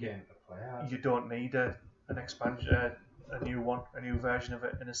a good game to play. You don't need an expansion, a new version of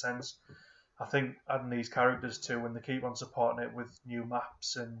it, in a sense. I think adding these characters too, and they keep on supporting it with new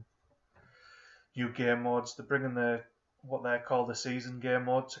maps and new game modes. They're bringing what they call the season game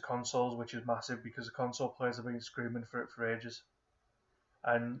mode to consoles, which is massive because the console players have been screaming for it for ages.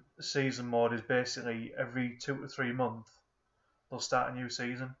 And the season mode is basically every 2 to 3 months they'll start a new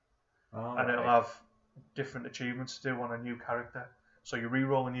season, and it'll have different achievements to do on a new character. So you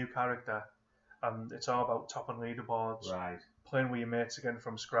re-roll a new character, and it's all about topping leaderboards, playing with your mates again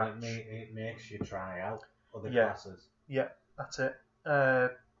from scratch. It makes you try out other classes. Yeah, that's it.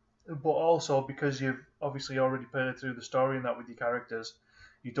 But also, because you've obviously already played through the story and that with your characters,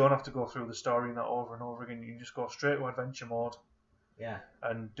 you don't have to go through the story and that over and over again. You can just go straight to adventure mode. Yeah.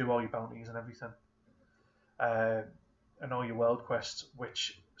 And do all your bounties and everything. And all your world quests,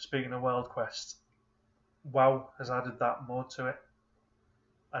 which, speaking of world quests, WoW has added that mode to it.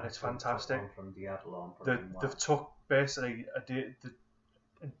 And it's fantastic. From Diablo they've took basically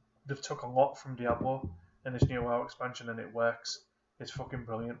they've took a lot from Diablo in this new WoW expansion, and it works. It's fucking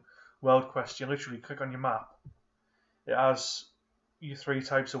brilliant. World quest, you literally click on your map. It has your 3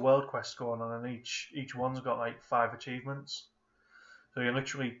 types of world quests going on, and each one's got like 5 achievements. So you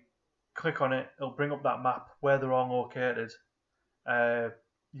literally click on it, it'll bring up that map where they're all located.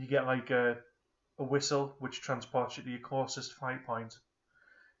 You get like a whistle which transports you to your closest flight point.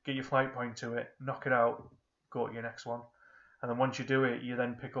 Get your flight point to it, knock it out, go to your next one. And then once you do it, you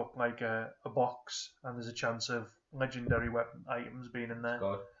then pick up like a box, and there's a chance of legendary weapon items being in there.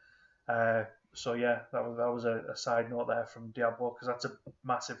 So yeah, that was a side note there from Diablo, because that's a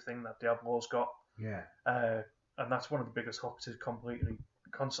massive thing that Diablo's got. Yeah. And that's one of the biggest hooks, is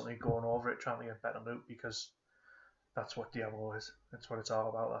constantly going over it, trying to get better loot, because That's what Diablo is. That's what it's all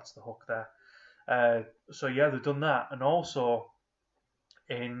about. That's the hook there. So yeah, they've done that, and also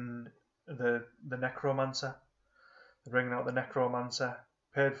in the Necromancer, they're bringing out the Necromancer,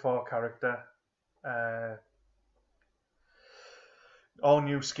 paid for character, all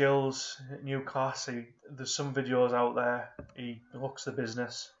new skills, new class. There's some videos out there. He looks the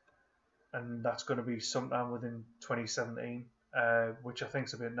business, and that's going to be sometime within 2017, which I think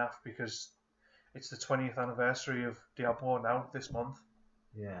is a bit naff because it's the 20th anniversary of Diablo now this month.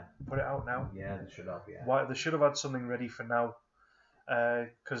 Yeah. Put it out now. Yeah, they should have. Yeah. Why they should have had something ready for now,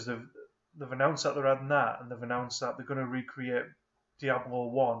 because they've announced that they're adding that, and they've announced that they're going to recreate Diablo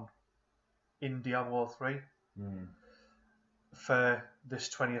 1 in Diablo 3 for this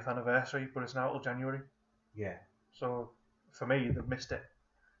 20th anniversary, but it's now till January. Yeah. So for me, they've missed it.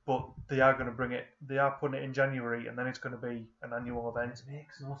 But they are going to bring it. They are putting it in January, and then it's going to be an annual event. It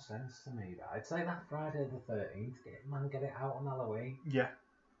makes no sense to me. That it's like that Friday the 13th. Get it out on Halloween. Yeah.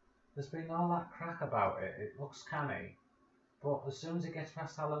 There's been all that crack about it. It looks canny, but as soon as it gets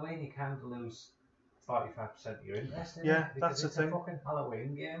past Halloween, you kind of lose 45% of your interest in it. Yeah, Because that's the it's thing. a fucking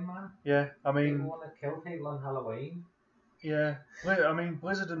Halloween game, man. Yeah, I mean, People want to kill people on Halloween. yeah, I mean,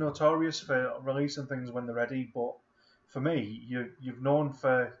 Blizzard are notorious for releasing things when they're ready, but for me, you've known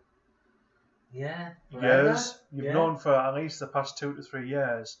for Yeah. years, you've Yeah. known for at least the past 2 to 3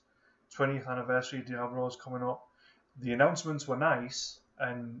 years, 20th anniversary of Diablo's coming up. The announcements were nice,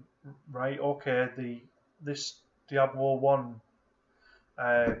 and right, okay, this Diablo 1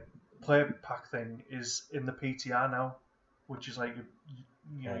 play pack thing is in the PTR now, which is like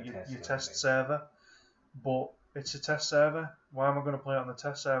your test server, but it's a test server. Why am I going to play it on the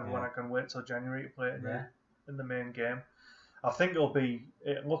test server when I can wait till January to play it in the main game? I think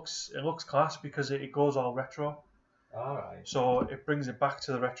it looks class because it goes all retro. Alright. So it brings it back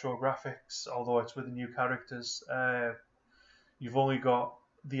to the retro graphics, although it's with the new characters. You've only got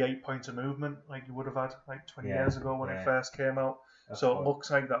the 8 points of movement like you would have had like 20 years ago when it first came out. So it looks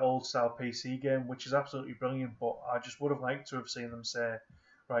like that old style PC game, which is absolutely brilliant, but I just would have liked to have seen them say,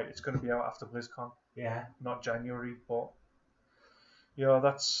 right, it's going to be out after BlizzCon. Yeah. Not January, but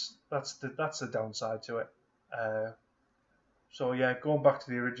that's the downside to it. So yeah, going back to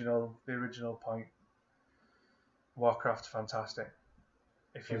the original point, Warcraft, fantastic.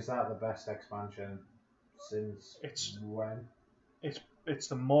 Is that the best expansion since when? It's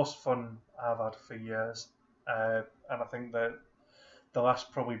the most fun I've had for years, and I think that the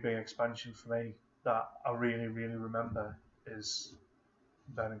last probably big expansion for me that I really, really remember is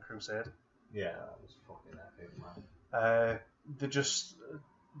Burning Crusade. Yeah, that was fucking epic, man.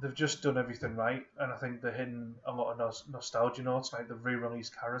 They've just done everything right, and I think they're hitting a lot of nostalgia notes. Like they've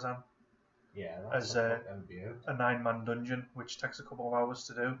re-released Karazhan as a 9-man dungeon, which takes a couple of hours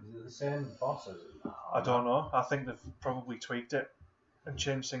to do. Is it the same bosses? I don't know. I think they've probably tweaked it and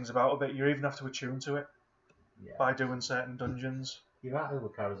changed things about a bit. You even have to attune to it by doing certain dungeons. You're happy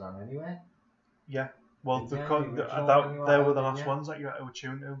with Karazhan anyway? Yeah. Well, they were the last ones that you had to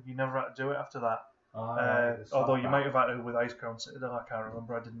attune to. You never had to do it after that. Although you might have had to with Icecrown Citadel, I can't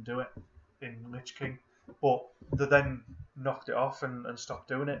remember. I didn't do it in Lich King, but they then knocked it off and stopped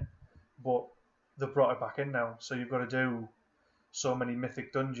doing it. But they brought it back in now, so you've got to do so many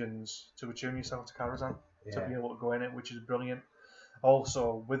mythic dungeons to attune yourself to Karazhan to be able to go in it, which is brilliant.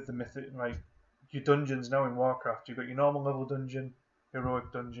 Also, with the mythic, like your dungeons now in Warcraft, you've got your normal level dungeon,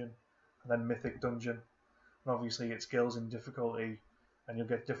 heroic dungeon, and then mythic dungeon. And obviously, it scales in difficulty, and you'll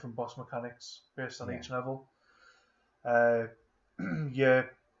get different boss mechanics based on each level.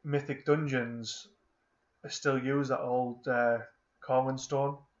 Your mythic dungeons still use that old Corwin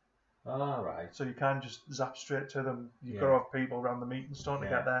Stone. Right. So you can't just zap straight to them. You've got to have people around the meeting stone to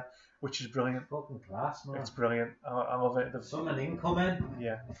get there, which is brilliant. Fucking class, man. It's brilliant. I love it. Someone incoming.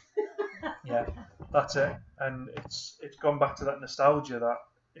 Yeah. Yeah, that's it. And it's gone back to that nostalgia that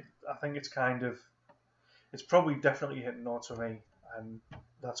I think it's probably definitely hitting notes for me, and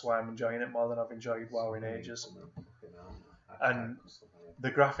that's why I'm enjoying it more than I've enjoyed WoW in ages. And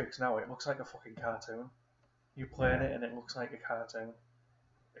the graphics now, it looks like a fucking cartoon. You playing it and it looks like a cartoon.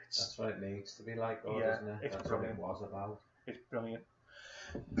 That's what it needs to be like, though, doesn't it? It's That's brilliant. what it was about. It's brilliant.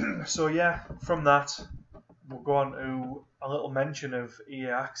 So yeah, from that, we'll go on to a little mention of EA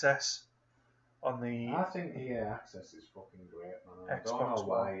Access on the... I think EA Access is fucking great, man. I don't know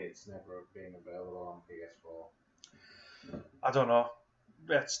why it's never been available on PS4. I don't know.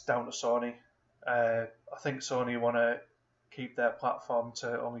 It's down to Sony. I think Sony want to keep their platform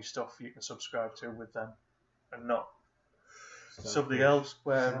to only stuff you can subscribe to with them, and not something else.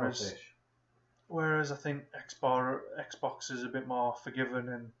 Whereas I think Xbox is a bit more forgiving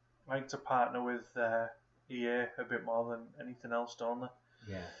and like to partner with EA a bit more than anything else, don't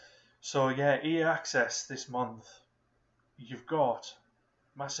they? Yeah. So yeah, EA Access this month. You've got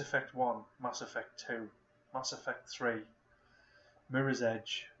Mass Effect 1, Mass Effect 2, Mass Effect 3, Mirror's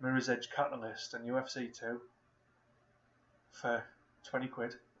Edge Catalyst, and UFC 2 for 20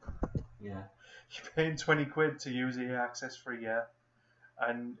 quid. Yeah. You're paying 20 quid to use EA Access for a year,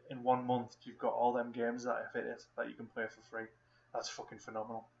 and in 1 month you've got all them games that have hit it that you can play for free. That's fucking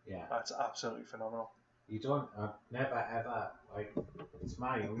phenomenal. Yeah. That's absolutely phenomenal. You don't. I've never ever like. It's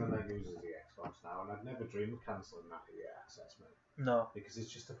my younger that uses the Xbox now, and I'd never dream of cancelling that EA Access, mate. No. Because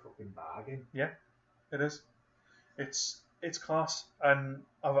it's just a fucking bargain. Yeah, it is. It's class, and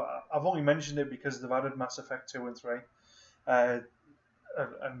I've only mentioned it because they've added Mass Effect 2 and 3,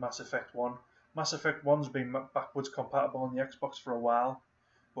 and Mass Effect 1. Mass Effect 1's been backwards compatible on the Xbox for a while,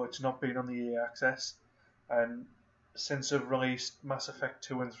 but it's not been on the EA Access. And since they've released Mass Effect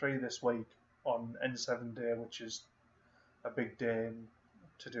 2 and 3 this week on N7 Day, which is a big day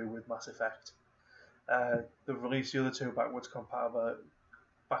to do with Mass Effect, they've released the other two backwards compatible,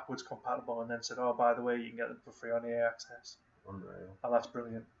 and then said, oh, by the way, you can get them for free on EA Access. Unreal. And that's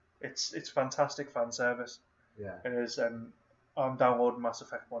brilliant. It's fantastic fan service. Yeah. It is. I'm downloading Mass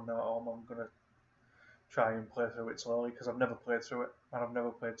Effect 1 now at home. I'm going to try and play through it slowly because I've never played through it, and I've never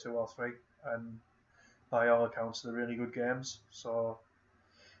played 2 or 3. And by all accounts, they're really good games. So,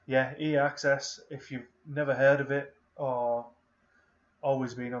 yeah, EA Access, if you've never heard of it or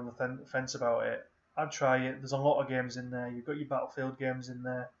always been on the fence about it, I'd try it. There's a lot of games in there. You've got your Battlefield games in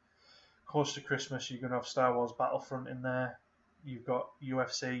there. Close to Christmas, you're going to have Star Wars Battlefront in there. You've got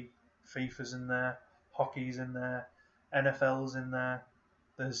UFC, FIFA's in there, hockey's in there, NFL's in there.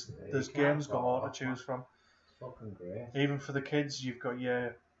 There's games galore to choose from. It's fucking great. Even for the kids, you've got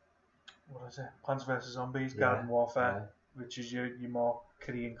your Plants vs Zombies, Garden Warfare, which is your more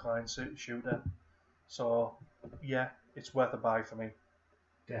kiddie inclined shooter. So yeah, it's worth a buy for me.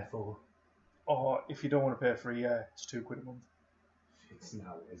 Defo. Or if you don't want to pay for a year, it's £2 a month. It's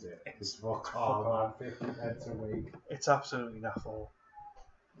now, is it? It's fuck all, man. 50 pence a week. It's absolutely naffle.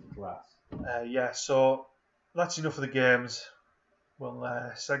 Class. Yeah, so that's enough of the games. We'll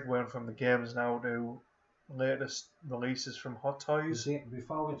segue on from the games now to latest releases from Hot Toys.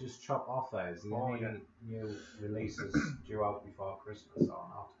 Before we just chop off there, is there any new releases due out before Christmas or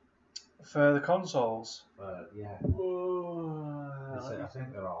not? For the consoles? Yeah. I I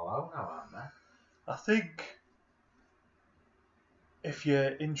think they're all out now, aren't they? I think if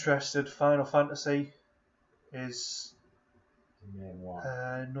you're interested, Final Fantasy is The main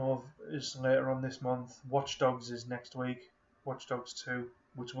one. is later on this month. Watch Dogs is next week. Watch Dogs 2,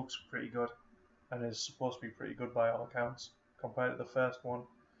 which looks pretty good and is supposed to be pretty good by all accounts compared to the first one.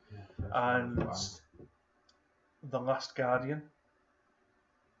 Yeah, And The Last Guardian.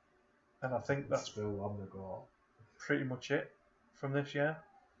 And I think that's still on the go. pretty much it from this year.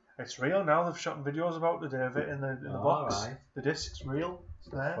 It's real now. They've shot videos about the day of it in the box. Right. The disc's real. It's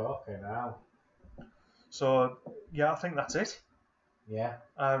there. Fucking hell. So yeah, I think that's it. Yeah.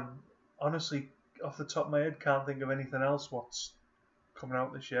 Honestly, off the top of my head, can't think of anything else what's coming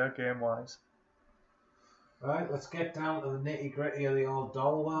out this year game wise. Right, let's get down to the nitty gritty of the old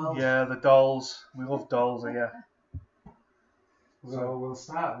doll world. Yeah, the dolls. We love dolls here. So we'll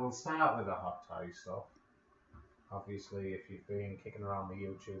start with the Hot Toy stuff. Obviously, if you've been kicking around the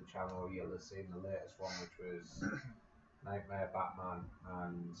YouTube channel, you'll have seen the latest one, which was Nightmare Batman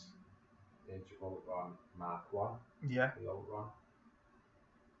and Age of Ultron Mark 1. Yeah. The old one.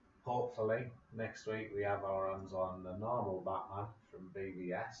 Hopefully, next week we have our hands on the normal Batman from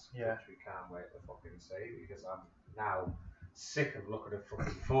BVS, Yeah. which we can't wait to fucking see, because I'm now sick of looking at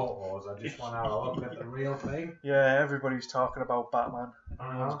fucking photos. I just want to have a look at the real thing. Yeah, everybody's talking about Batman.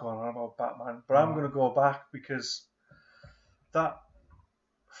 Everyone's going on about Batman. But I'm going to go back because that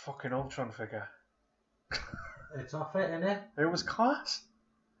fucking Ultron figure. It's off it, innit? It was class.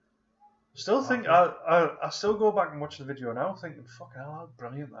 Still think I still go back and watch the video now, thinking, fucking hell, how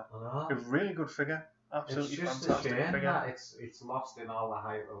brilliant that. It was a really good figure, absolutely It's just fantastic a shame figure. that it's lost in all the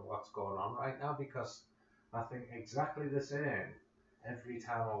hype of what's going on right now, because I think exactly the same. Every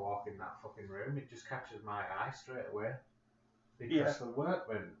time I walk in that fucking room, it just catches my eye straight away. Because the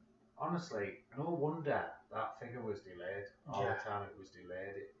workman, honestly, no wonder that figure was delayed. All the time it was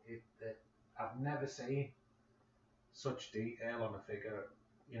delayed. I've never seen such detail on a figure,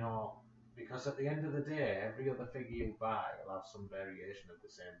 you know, because at the end of the day, every other figure you buy will have some variation of the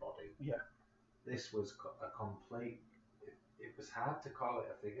same body. Yeah. This was a complete. It was hard to call it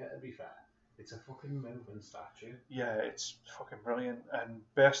a figure, to be fair. It's a fucking moving statue. Yeah, it's fucking brilliant. And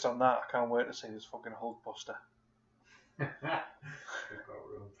based on that, I can't wait to see this fucking Hulkbuster. We've got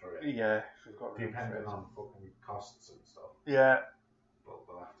room for Yeah, if we've got room for depending it. on fucking costs and stuff. Yeah. But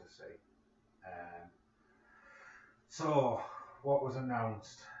we'll have to see. So, what was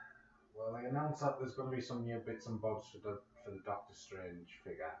announced? Well, they announced that there's going to be some new bits and bobs for the Doctor Strange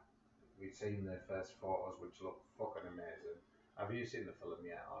figure. We've seen the first photos, which look fucking amazing. Have you seen the film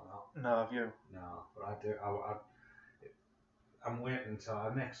yet or not? No, have you? No, but I do. I'm waiting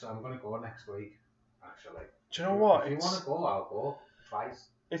until next. I'm going to go next week. Actually. Do you know what? If you want to go, I'll go twice.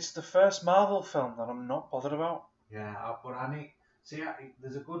 It's the first Marvel film that I'm not bothered about. Yeah, but I need. See,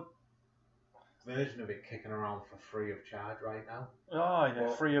 there's a good version of it kicking around for free of charge right now. Oh yeah,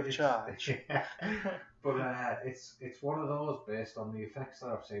 But free of charge. Yeah. But it's one of those based on the effects that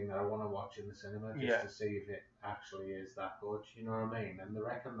I've seen that I want to watch in the cinema just to see if it actually is that good. You know what I mean? And they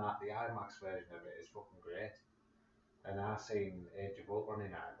reckon that the IMAX version of it is fucking great. And I seen Age of Ultron in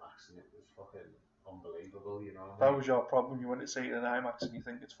IMAX and it was fucking unbelievable. You know what I mean? That was your problem. You went to see it in IMAX and you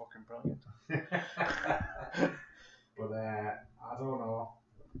think it's fucking brilliant. But I don't know.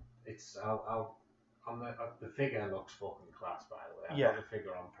 It's the figure looks fucking class, by the way. I've got the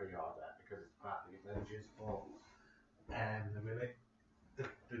figure on pre-order because it's part of the Avengers. But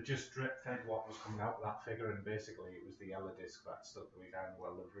they just drip fed what was coming out of that figure, and basically it was the yellow disc that stuck to it. And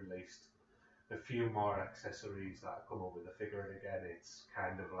well, they've released a few more accessories that come up with the figure, and again, it's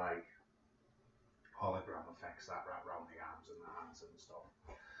kind of like hologram effects that wrap around the arms and the hands and stuff.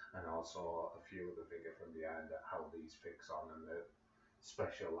 And also a few of the figure from behind how these fix on and the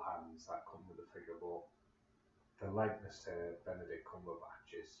special hands that come with the figure. But the likeness to Benedict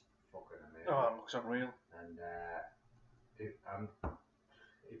Cumberbatch is fucking amazing. Oh, it looks unreal. And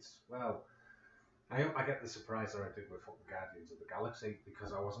it's, well, I hope I get the surprise that I did with fucking Guardians of the Galaxy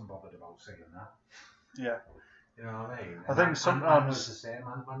because I wasn't bothered about seeing that. Yeah. You know what I mean? I think sometimes... Ant-Man was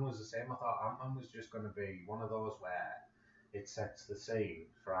the same. I thought Ant-Man was just going to be one of those where it sets the scene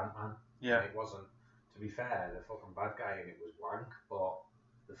for Ant-Man. Yeah. And it wasn't. To be fair, the fucking bad guy in it was wank, but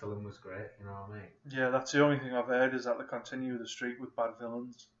the film was great, you know what I mean? Yeah, that's the only thing I've heard is that they continue the streak with bad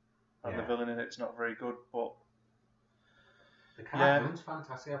villains. And the villain in it's not very good, but... The cartoon's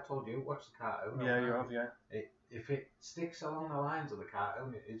fantastic, I've told you, watch the cartoon. Yeah, you have, yeah. If it sticks along the lines of the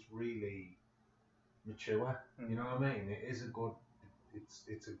cartoon, it is really mature, you know what I mean? It is a good,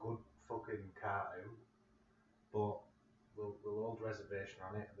 it's a good fucking cartoon, but we'll hold reservation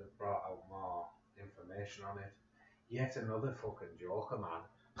on it. They've brought out more information on it. Yet another fucking Joker, man.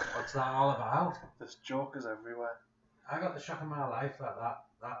 What's that all about? There's Jokers everywhere. I got the shock of my life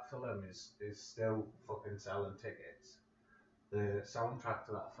that film is still fucking selling tickets. The soundtrack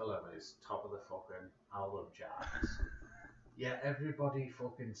to that film is top of the fucking album charts. Yet everybody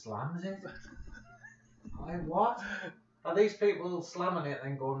fucking slams it. Like what? Are these people slamming it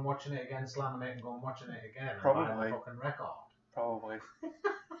and going watching it again, slamming it and going watching it again? Probably. And buying the fucking record? Probably.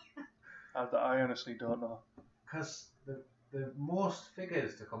 I honestly don't know. Because the most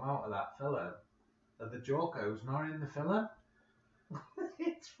figures to come out of that film are the Joker who's not in the film.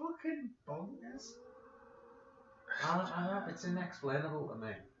 It's fucking bonkers. It's inexplainable to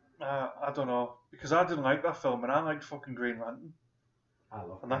me. I don't know. Because I didn't like that film and I liked fucking Green Lantern. I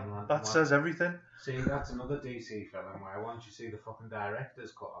love And Green Lantern. that says everything. See, that's another DC film where once you see the fucking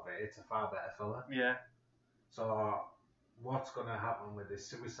director's cut of it, it's a far better film. Yeah. So, what's going to happen with this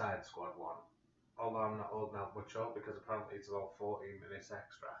Suicide Squad one? Although I'm not holding out much hope because apparently it's about 14 minutes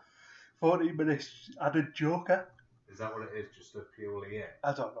extra. 40 minutes added Joker. Is that what it is? Just a purely it?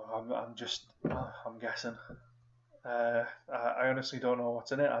 I don't know. I'm guessing. I honestly don't know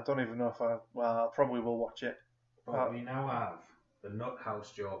what's in it. I don't even know if I probably will watch it. But we now have the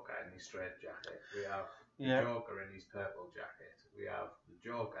Nuthouse Joker in his straight jacket. We have the Joker in his purple jacket. We have the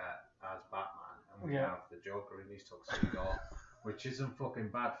Joker as Batman. And we have the Joker in his tuxedo, which isn't fucking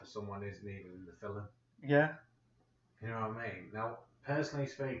bad for someone who isn't even in the film. Yeah. You know what I mean? Now, personally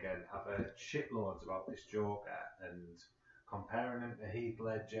speaking, I've heard shitloads about this Joker and comparing him to Heath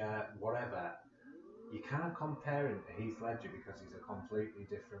Ledger, whatever. You can't compare him to Heath Ledger because he's a completely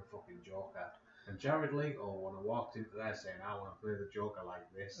different fucking Joker. And Jared Leto, when I walked into there saying, I want to play the Joker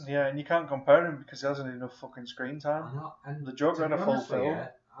like this. Yeah, and you can't compare him because he hasn't enough fucking screen time. I know, and the Joker had a full film. You,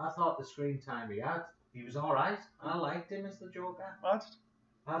 I thought the screen time he was alright. I liked him as the Joker.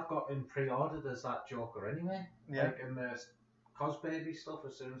 I've got him pre-ordered as that Joker anyway. Yeah. Like in the Cos Baby stuff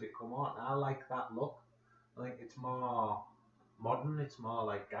as soon as it come out. I like that look. I think it's more modern, it's more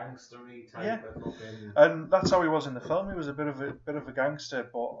like gangstery type of fucking. And that's how he was in the film. He was a bit of a gangster,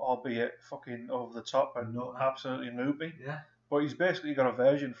 but albeit fucking over the top and absolutely loopy. Yeah. But he's basically got a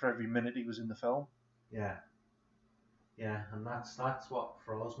version for every minute he was in the film. Yeah. Yeah, and that's what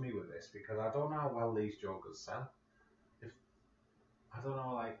throws me with this because I don't know how well these Jokers sell. I don't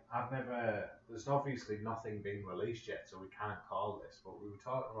know, like, there's obviously nothing been released yet, so we can't call this, but we were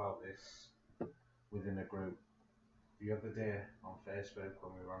talking about this within a group the other day on Facebook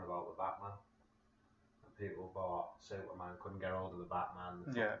when we were on about the Batman. And people bought Superman, couldn't get hold of the Batman,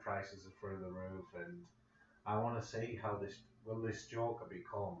 the fucking prices are through the roof, and I want to see how will this Joker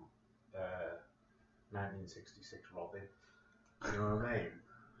become 1966 Robin? You know what I mean?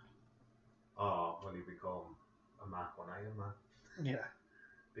 Or will he become a Mark 1 Iron Man? Yeah.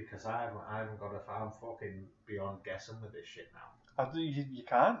 Because I haven't got I'm fucking beyond guessing with this shit now. You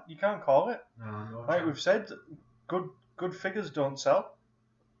can't call it. No Like chance. we've said, good figures don't sell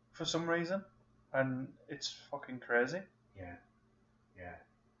for some reason, and it's fucking crazy. Yeah.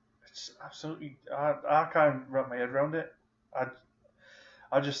 It's absolutely. I can't wrap my head around it.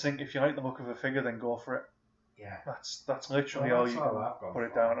 I just think if you like the look of a figure, then go for it. Yeah. That's literally all you can put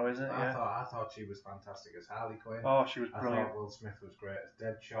it down to, isn't it? I thought she was fantastic as Harley Quinn. Oh, she was brilliant. I thought Will Smith was great as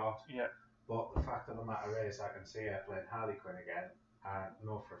Deadshot. Yeah. But the fact of the matter is, I can see her playing Harley Quinn again, and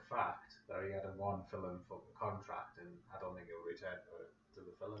know for a fact that he had a one-film fucking contract, and I don't think he'll return to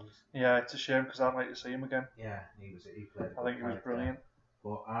the films. Yeah, it's a shame because I'd like to see him again. Yeah, he played. I think he was brilliant.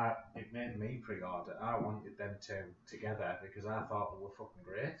 But it made me pre-order. I wanted them two together because I thought they were fucking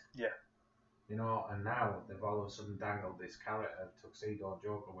great. Yeah. You know, and now they've all of a sudden dangled this carrot of Tuxedo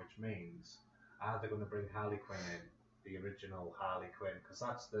Joker, which means are they going to bring Harley Quinn in, the original Harley Quinn? Because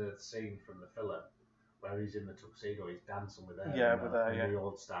that's the scene from the film where he's in the tuxedo, he's dancing with her in the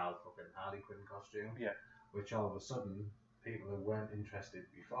old style fucking Harley Quinn costume. Yeah. Which all of a sudden, people who weren't interested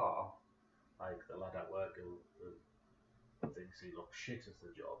before, like the lad at work who thinks he looks shit as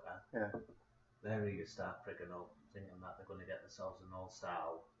the Joker. Yeah. There you start pricking up, thinking that they're going to get themselves an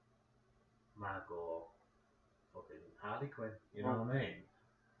old-style Margot fucking Harley Quinn. You know what I mean?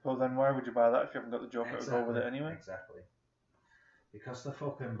 Well, then why would you buy that if you haven't got the Joker to go with it anyway? Exactly. Because they're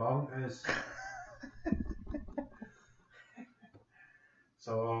fucking bonkers.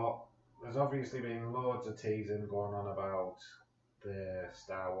 So, there's obviously been loads of teasing going on about the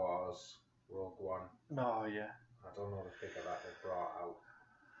Star Wars Rogue One. Oh, yeah. I don't know the figure that they brought out,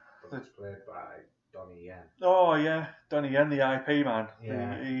 but it's played by Donnie Yen. Oh yeah, Donnie Yen, the IP man.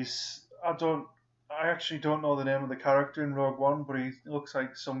 Yeah. I actually don't know the name of the character in Rogue One, but he looks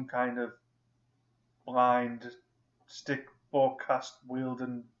like some kind of blind stick bowcast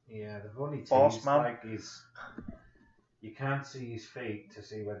wielding. Yeah, they've only boss teased man. Like you can't see his feet to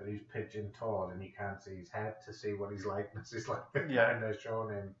see whether he's pigeon-toed, and you can't see his head to see what his likeness is like. They're kind of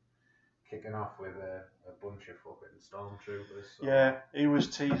showing him kicking off with a bunch of fucking stormtroopers. So. Yeah, he was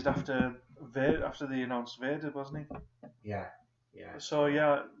teased after they announced Vader, wasn't he? Yeah. So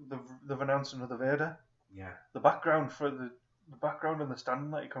yeah, they've announced another Vader. Yeah. The background and the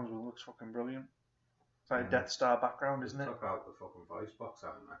standing that he comes with looks fucking brilliant. It's like a Death Star background, isn't it? Took out the fucking voice box,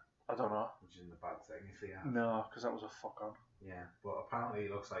 haven't they? I don't know. Which isn't a bad thing if he has. No, because that was a fuck on. Yeah, but apparently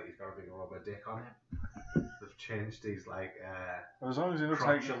it looks like he's got a big rubber dick on him. They've changed his as long as he looks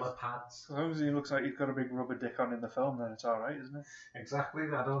pads. As long as he looks like he's got a big rubber dick on in the film, then it's alright, isn't it? Exactly.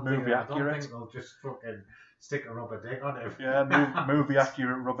 I don't think they'll just fucking stick a rubber dick on him. Yeah, movie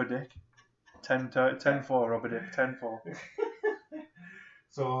accurate rubber dick. 10-4 rubber dick, 10-4.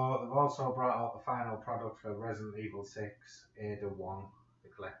 So they've also brought out the final product for Resident Evil 6 Ada 1, the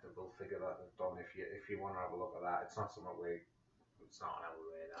collectible figure that they've done. If you want to have a look at that, it's not something it's not on our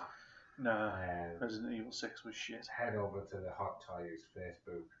radar. No, Resident Evil 6 was shit. Head over to the Hot Toys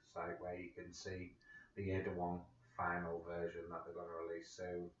Facebook site where you can see the Ada 1 final version that they're going to release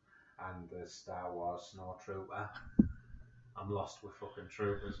soon, and the Star Wars Snow Trooper. I'm lost with fucking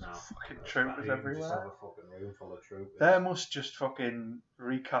troopers now. Fucking troopers everywhere. Just have a fucking room full of troopers. They must just fucking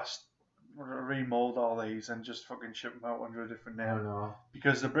remold all these and just fucking ship them out under a different name. I know.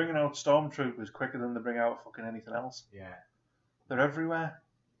 Because they're bringing out stormtroopers quicker than they bring out fucking anything else. Yeah. They're everywhere.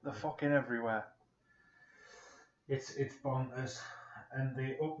 They're fucking everywhere. It's bonkers. And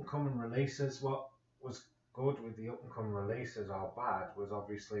the up and coming releases, what was good with the up and coming releases or bad was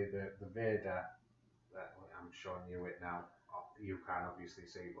obviously the Vader. I'm showing you it now. You can't obviously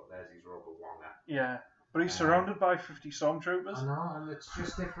see, but there's his rubber wonger. Yeah, but he's surrounded by 50 stormtroopers. I know, and it's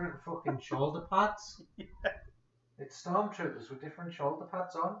just different fucking shoulder pads. Yeah. It's stormtroopers with different shoulder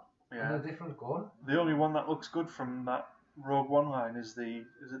pads on and a different gun. The only one that looks good from that Rogue One line is it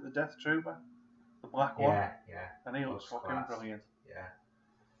the Death Trooper, the black one. Yeah. And he looks fucking brilliant. Yeah.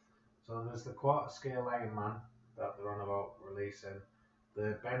 So there's the quarter scale Iron Man that they're on about releasing.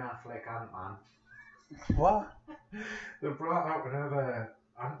 The Ben Affleck Ant-Man. What? They brought out another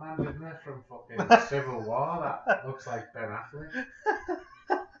Ant-Man, didn't they, from fucking Civil War that looks like Ben Affleck.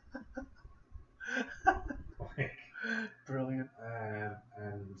 Brilliant.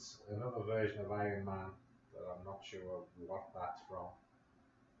 And another version of Iron Man that I'm not sure what that's from.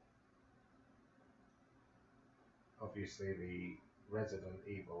 Obviously, the Resident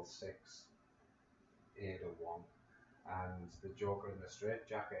Evil 6 Ada one, and the Joker in the straight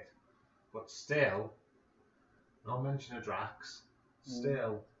jacket. But still, no mention of Drax.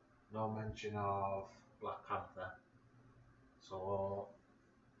 Still, no mention of Black Panther. So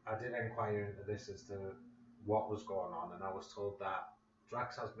I did inquire into this as to what was going on, and I was told that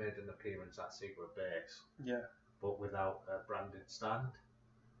Drax has made an appearance at Secret Base, Yeah. but without a branded stand,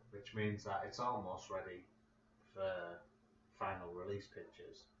 which means that it's almost ready for final release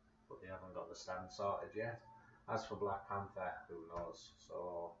pictures, but they haven't got the stand sorted yet. As for Black Panther, who knows?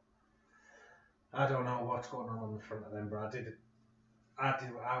 So I don't know what's going on the front of them, but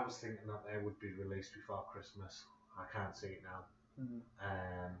I was thinking that they would be released before Christmas. I can't see it now.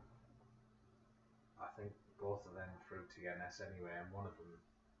 I think both of them through TNS anyway, and one of them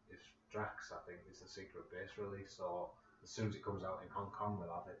is Drax. I think is the Secret Base release. So as soon as it comes out in Hong Kong,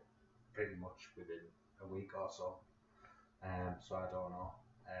 we'll have it pretty much within a week or so. So I don't know.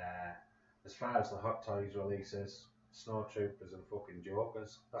 As far as the Hot Toys releases, Snow Troopers and fucking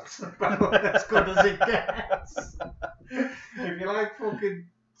Jokers. That's about as good as it gets. If you like fucking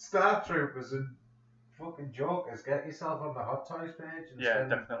Star Troopers and fucking Jokers, get yourself on the Hot Toys page and spend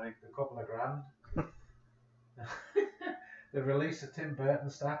definitely a couple of grand. They released a Tim Burton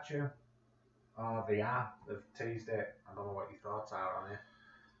statue. Oh, they are. They've teased it. I don't know what your thoughts are on it.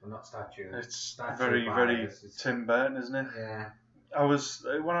 Well, not statue. It's statue very, very it's Tim Burton, isn't it? Yeah. I was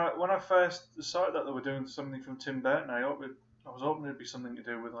when I first saw that they were doing something from Tim Burton. I was hoping it'd be something to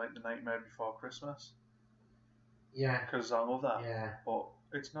do with like The Nightmare Before Christmas. Yeah. Because I love that. Yeah. But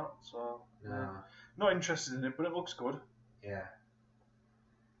it's not. So no. Not interested in it, but it looks good. Yeah.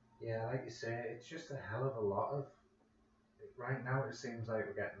 Yeah, like you say, it's just a hell of a lot of. Right now, it seems like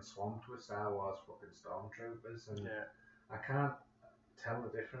we're getting swamped with Star Wars fucking stormtroopers, and I can't tell the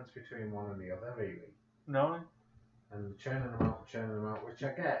difference between one and the other really. No. And churning them out, which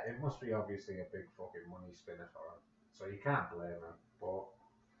I get. It must be obviously a big fucking money spinner for them, so you can't blame them. But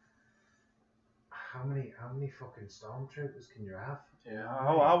how many fucking stormtroopers can you have? Yeah,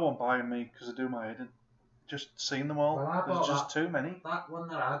 I won't buy them, mate, because I do my head in. Just seeing them all. Well, there's just too many. That one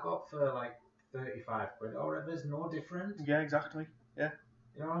that I got for like 35 quid or whatever is no different. Yeah, exactly. Yeah.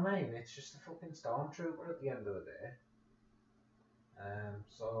 You know what I mean? It's just a fucking stormtrooper at the end of the day.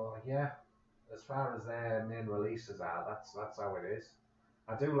 So yeah, as far as their main releases are, that's how it is.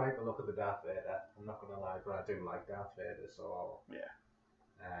 I do like the look of the Darth Vader. I'm not gonna lie, but I do like Darth Vader. So yeah,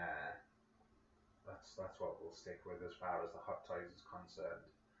 that's what we'll stick with as far as the Hot Toys is concerned.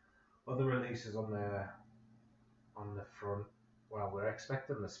 Other releases on the front. Well, we're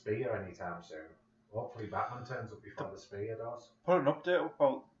expecting the Spear anytime soon. Hopefully Batman turns up before the Spear does.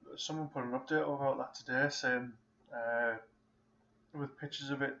 Someone put an update about that today, saying with pictures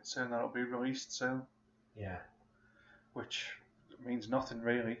of it saying that it'll be released soon. Yeah. Which means nothing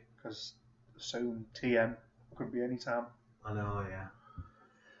really, because soon TM could be any time. I know, yeah.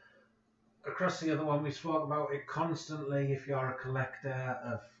 Across the other one, we spoke about it constantly. If you're a collector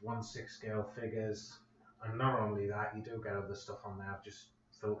of 1/6 scale figures, and not only that, you do get other stuff on there. I've just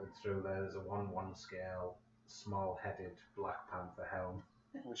filtered through there. There's a 1/1 scale, small-headed Black Panther helm,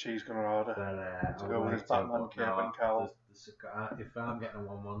 which he's going to order to go with his Batman cape and cowl. If I'm getting a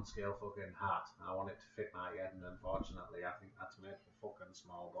 1/1 scale fucking hat, I want it to fit my head, and unfortunately, I think that's made for fucking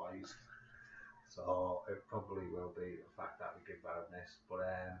small boys. So it probably will be the fact that we give that a miss. But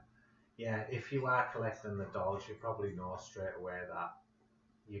yeah, if you are collecting the dolls, you probably know straight away that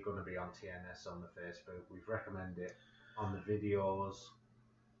you're going to be on TNS on the Facebook. We've recommended it on the videos.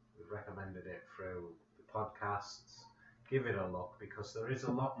 We've recommended it through the podcasts. Give it a look because there is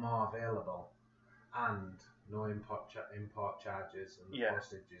a lot more available, and no import charges, and the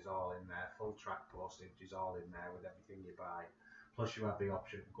postage is all in there. Full track postage is all in there with everything you buy. Plus, you have the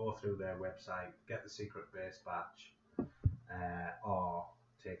option to go through their website, get the Secret Base batch, or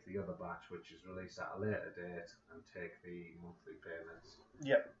take the other batch, which is released at a later date, and take the monthly payments.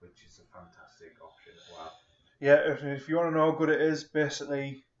 Yep. Which is a fantastic option as well. Yeah, if you want to know how good it is,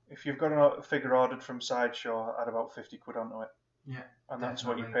 basically, if you've got a figure ordered from Sideshow, add about 50 quid onto it. Yeah. And that's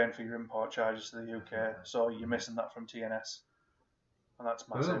what you're paying for your import charges to the UK. Definitely. So you're missing that from TNS. And that's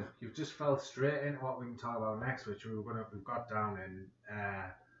massive. Boom. You've just fell straight into what we can talk about next, which we've got down in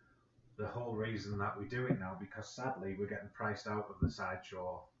the whole reason that we do it now, because sadly we're getting priced out of the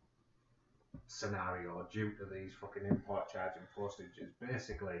Sideshow scenario due to these fucking import charge and postages.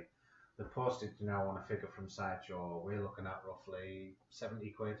 Basically, the postage now on a figure from Sideshow, we're looking at roughly 70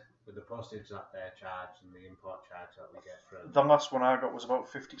 quid with the postage that they're charged and the import charge that we get from. The last one I got was about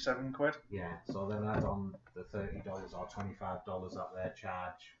 57 quid. Yeah, so then add on the $30 or $25 that they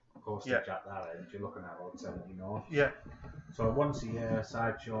charge postage at that end, you're looking at about 70 north. Yeah. So once a year,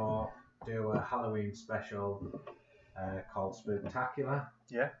 Sideshow do a Halloween special called Spooktacular.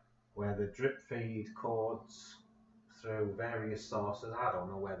 Yeah. Where they drip feed codes through various sources. I don't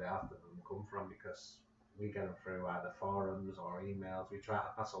know where they have them come from because we get them through either forums or emails. We try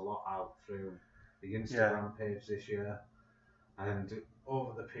to pass a lot out through the Instagram page this year. And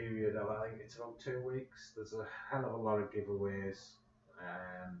over the period of, I think it's about 2 weeks, there's a hell of a lot of giveaways.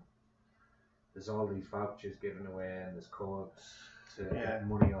 There's all these vouchers given away and there's codes to get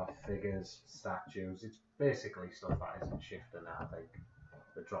money off figures, statues. It's basically stuff that isn't shifting, I think.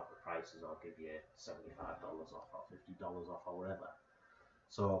 They drop the prices or give you $75 off or $50 off or whatever.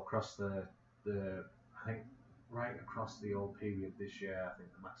 So across the I think right across the whole period this year, I think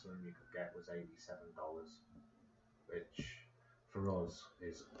the maximum you could get was $87, which for us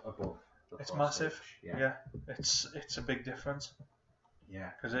is above the It's postage. massive. Yeah. It's a big difference. Yeah.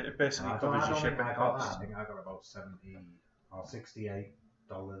 Because it basically covers your shipping costs. I think I got about $70 or $68.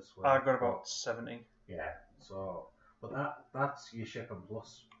 I got about 70. Yeah. So. But that's your shipping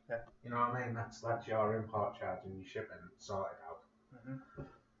plus. Yeah. You know what I mean? That's your import charge and your shipping sorted out. Mm-hmm.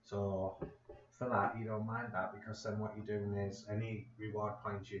 So for that, you don't mind that because then what you're doing is any reward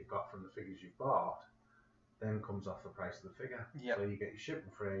points you've got from the figures you've bought then comes off the price of the figure. Yep. So you get your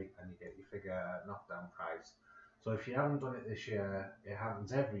shipping free and you get your figure at knockdown price. So if you haven't done it this year, it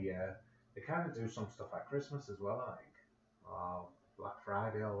happens every year. They kind of do some stuff at Christmas as well, I think, or Black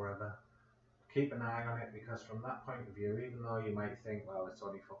Friday or whatever. Keep an eye on it because from that point of view, even though you might think, well, it's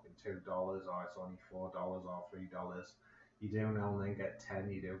only fucking $2 or it's only $4 or $3, you do now and then get 10,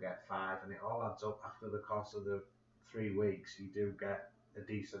 you do get 5, and it all adds up after the course of the 3 weeks. You do get a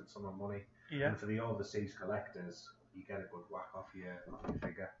decent sum of money. Yeah. And for the overseas collectors, you get a good whack off your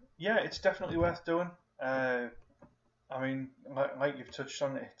figure. Yeah, it's definitely worth doing. I mean, like you've touched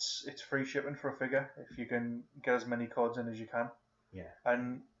on, it's free shipping for a figure if you can get as many codes in as you can. Yeah.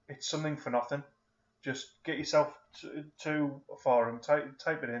 And it's something for nothing. Just get yourself to a forum,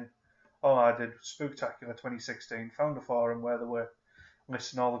 type it in. All I did, Spooktacular 2016, found a forum where they were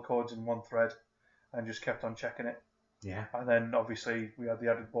listing all the codes in one thread and just kept on checking it. Yeah. And then obviously we had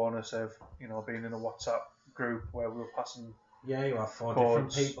the added bonus of, being in a WhatsApp group where we were passing. Yeah, you have 4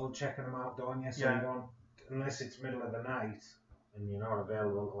 codes. different people checking them out, don't you? So you don't, unless it's middle of the night and you're not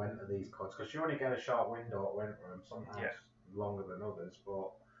available to enter these codes, because you only get a short window to enter them, sometimes longer than others,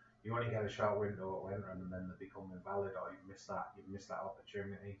 but you only get a short window to enter them and then they become invalid or you've missed that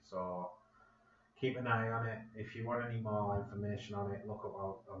opportunity. So keep an eye on it. If you want any more information on it, look up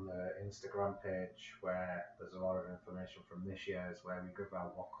on the Instagram page where there's a lot of information from this year's where we give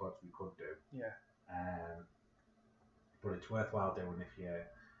out what codes we could do. Yeah. But it's worthwhile doing if you're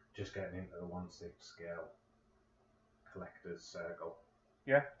just getting into the 1/6 scale collector's circle.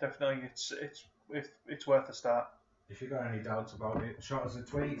 Yeah, definitely. It's worth a start. If you've got any doubts about it, shoot us a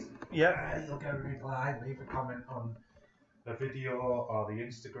tweet. Yeah. You'll get a reply. Leave a comment on the video or the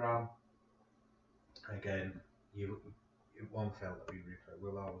Instagram. Again, it won't fail that we reply.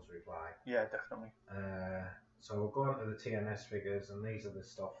 We'll always reply. Yeah, definitely. So we'll go on to the TNS figures, and these are the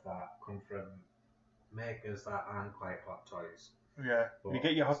stuff that come from makers that aren't quite Hot Toys. Yeah, you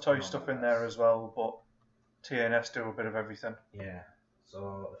get your Hot Toys stuff in there as well, but TNS do a bit of everything. Yeah.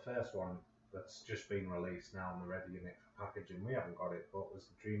 So the first one that's just been released now and they're readying it for packaging, we haven't got it, but was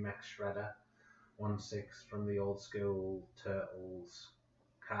the DreamX Shredder 1/6 from the old school Turtles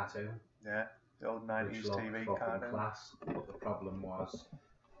cartoon. Yeah, the old 90s TV cartoon. Class, but the problem was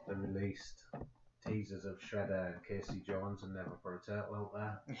they released teasers of Shredder and Casey Jones and never put a turtle out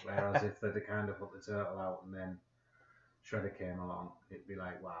there. Whereas if they'd kind of put the turtle out and then Shredder came along, it'd be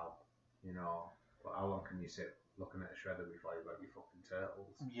like, wow, but how long can you sit looking at a Shredder before you've got your fucking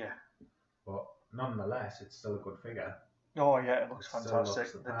turtles? Yeah. But nonetheless, it's still a good figure. Oh yeah, it looks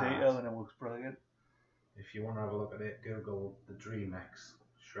fantastic. Looks the detail in it looks brilliant. If you want to have a look at it, Google the DreamX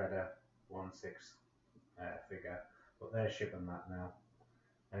Shredder 1/6 figure. But they're shipping that now.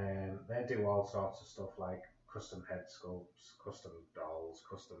 They do all sorts of stuff like custom head sculpts, custom dolls,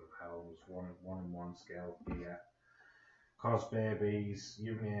 custom helms, one-on-one scale gear, cos babies,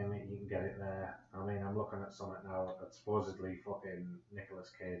 you name it, you can get it there. I mean, I'm looking at something now that's supposedly fucking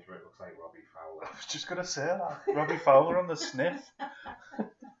Nicolas Cage, where it looks like Robbie Fowler. I was just gonna say that. Robbie Fowler on the sniff.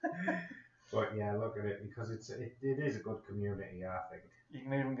 But yeah, look at it because it is a good community, I think. You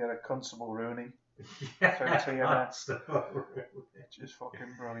can even get a Constable Rooney. Absolutely. Which is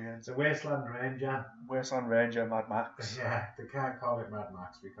fucking brilliant. It's a Wasteland Ranger. Wasteland Ranger Mad Max. Yeah, they can't call it Mad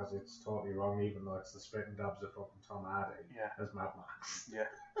Max because it's totally wrong, even though it's the spit and dabs of fucking Tom Hardy as Mad Max. Yeah.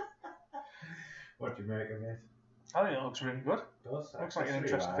 What do you make of it? I think it looks really good. It does. Looks like an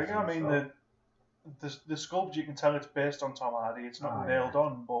interesting figure. I mean, the sculpt, you can tell it's based on Tom Hardy. It's not nailed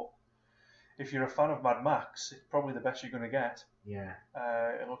on, but if you're a fan of Mad Max, it's probably the best you're going to get. Yeah.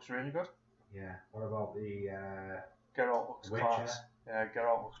 It looks really good. Yeah. What about the Geralt looks Witcher? class. Yeah,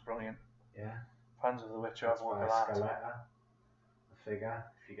 Geralt looks brilliant. Yeah. Fans of the Witcher, That's have a look by at that. Scaletta, the figure.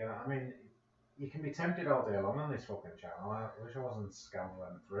 If you get, I mean, you can be tempted all day long on this fucking channel. I wish I wasn't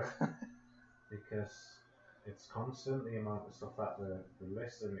scouring through it because it's constant the amount of stuff that the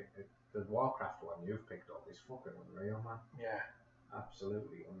list and the Warcraft one you've picked up is fucking unreal, man. Yeah.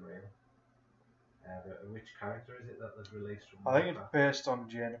 Absolutely unreal. Which character is it that they've released from I think it's based on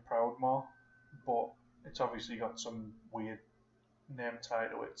Jaina Proudmoore, but it's obviously got some weird name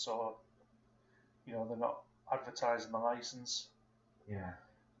tied to it, so you know they're not advertising the license. Yeah.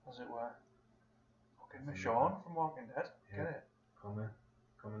 As it were. Fucking Michonne from Walking Dead. Yeah. Get it?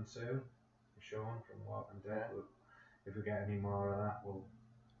 Coming soon. Michonne from Walking Dead. Yeah. If we get any more of that, we'll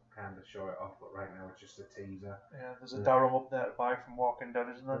kind of show it off, but right now it's just a teaser. Yeah, there's a Daryl up there to buy from Walking Dead,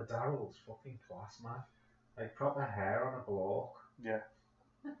 isn't there? The Daryl's fucking class, man. Like proper hair on a bloke. Yeah.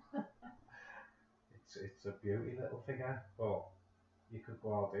 It's a beauty little figure, but you could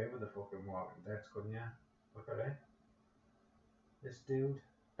go all day with the fucking Walking Dead, couldn't you? Look at it. This dude.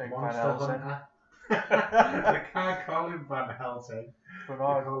 Big Van Monster Helsing. Hunter. They can't call him Van Helsing. But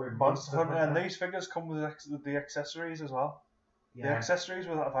They call no, him Monster Hunter, and these figures come with the accessories as well. The Yeah. accessories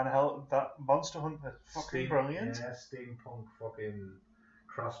with that Monster Hunter, fucking brilliant. Yeah, steampunk fucking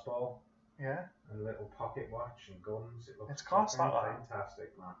crossbow. Yeah. And a little pocket watch and guns. It looks It's class, fucking like that.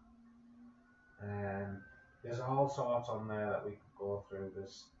 fantastic, man. There's all sorts on there that we could go through.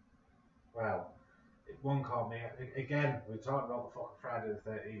 One caught me again. We talked about the fucking Friday the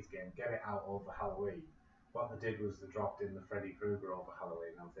 13th game. Get it out over Halloween. What they did was they dropped in the Freddy Krueger over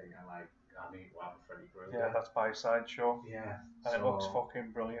Halloween. I'm thinking like, I need to have a Freddy Krueger. Yeah, that's by Sideshow. Yeah. And it looks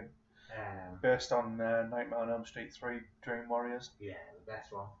fucking brilliant. Based on Nightmare on Elm Street 3 Dream Warriors. Yeah, the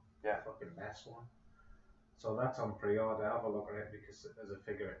best one. Yeah. The fucking best one. So that's on pre-order. Have a look at it because as a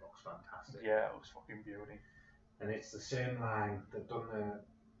figure it looks fantastic. Yeah, it looks fucking beauty. And it's the same line. They've done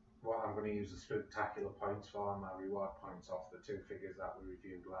what I'm going to use the spectacular points for, my reward points off the two figures that we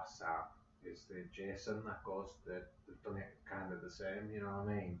reviewed last time. Is the Jason that goes, they've done it kind of the same, you know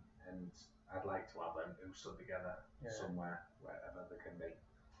what I mean? And I'd like to have them two stood together somewhere, wherever they can be.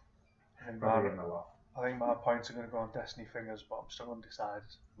 Probably in the loft. I think my points are going to go on Destiny figures, but I'm still undecided.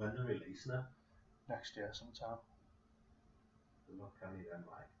 When they're releasing it? Next year sometime. Look, I need them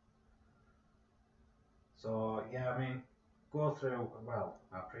like. So, yeah, I mean, go through, well,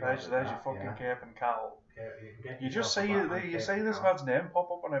 there's your fucking cape and cowl. You just see this house. lad's name pop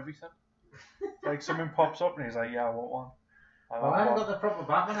up on everything. Like something pops up and he's like, yeah, I want one. Well, I haven't got the proper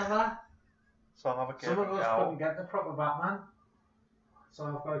Batman, have I? So I'll have a cape Some of and us cowl. couldn't get the proper Batman. So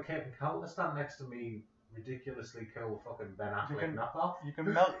I've got a cape and cowl to stand next to me, ridiculously cool fucking Ben Affleck knockoff. You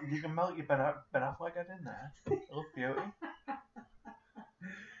can melt your Ben Affleck head in there. It looks beauty.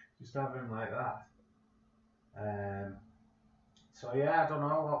 Just have him like that. So yeah, I don't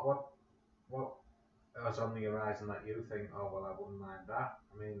know what was on the horizon that you think, oh well, I wouldn't mind that.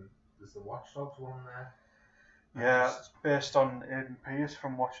 I mean, there's the Watch Dogs one there. Yeah, it's based on Aiden Pearce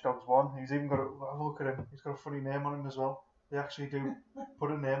from Watch Dogs 1. He's even got have a look at him. He's got a funny name on him as well. They actually do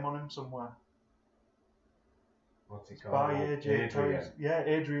put a name on him somewhere. What's he called? By Adrian. Yeah,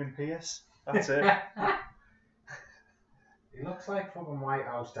 Adrian Pearce. That's it. He looks like fucking White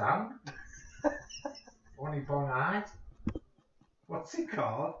House Dan. Only bong-eyed. What's he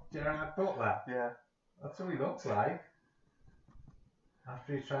called? Gerard Butler. Yeah. That's what he looks like.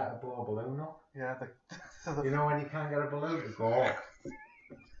 After he tried to blow a balloon up. Yeah. You know when you can't get a balloon to go up?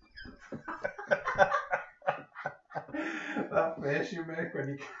 That face you make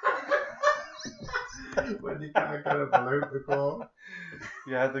when you can't get a balloon to go up.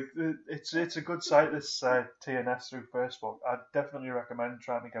 Yeah, it's a good site, this TNS through Facebook. I'd definitely recommend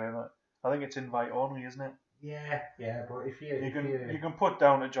trying to get in it. I think it's invite only, isn't it? Yeah, but if you can put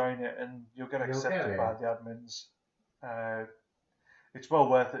down to join it and you'll get accepted by the admins. It's well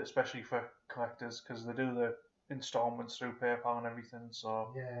worth it, especially for collectors, because they do the installments through PayPal and everything.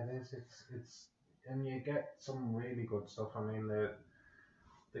 So yeah, it is. It's and you get some really good stuff. I mean, the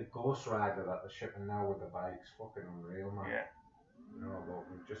Ghost Rider that they're shipping now with the bike's fucking unreal, man. Yeah. No, but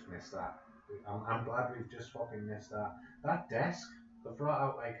we've just missed that. I'm glad we've just fucking missed that. That desk They brought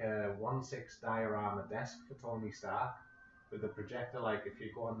out like a 1/6 diorama desk for Tony Stark with a projector. Like if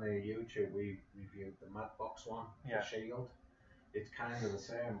you go on the YouTube, we reviewed the Madbox one, Yeah. the Shield. It's kind of the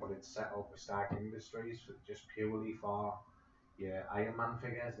same, but it's set up with Stark Industries for just purely for your Iron Man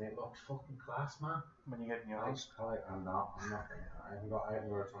figures, and it looks fucking class, man. When you get in yours. I'm not gonna. I haven't got Tony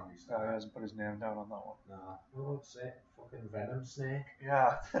Oh, Stark. he hasn't put his name down on that one. No. Oh, what's it? Fucking Venom Snake.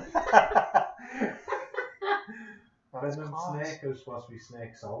 Yeah. That's Venom class. Snake who's supposed to be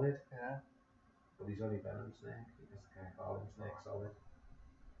Snake Solid, Yeah. but he's only Venom Snake. You just can't call him Snake Solid.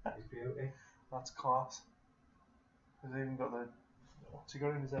 He's beauty. That's class. He's even got the. What's he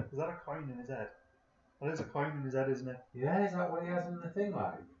got in his head? Is that a coin in his head? Well, there's a coin in his head, isn't it? Yeah, is that what he has in the thing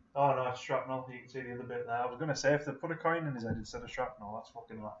like? Oh no, it's shrapnel. You can see the other bit there. I was going to say if they put a coin in his head instead of shrapnel, that's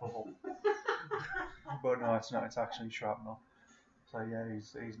fucking laughable. But no, it's not. It's actually shrapnel. So yeah,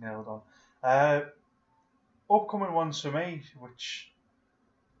 he's nailed on. Upcoming ones for me, which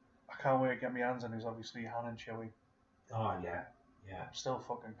I can't wait to get my hands on, is obviously Han and Chewie. Oh yeah, yeah, I'm still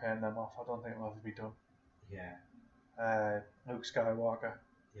fucking paying them off. I don't think it'll ever be done. yeah, Luke Skywalker,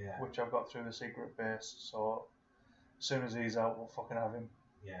 yeah, which I've got through the secret base. So as soon as he's out, we'll fucking have him.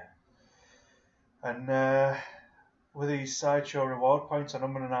 yeah. And with these sideshow reward points,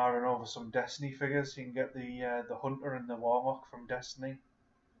 I'm going to iron over some Destiny figures. You can get the Hunter and the Warlock from Destiny.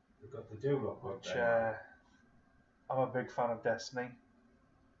 They do look good. Which I'm a big fan of Destiny,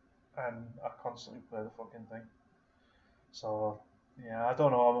 and I constantly play the fucking thing. So yeah, I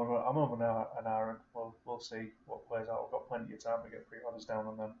don't know. I'm over an iron. We'll see what plays out. I've got plenty of time to get pre-orders down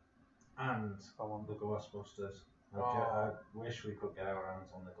on them. And I want the Ghostbusters. Oh. I wish we could get our hands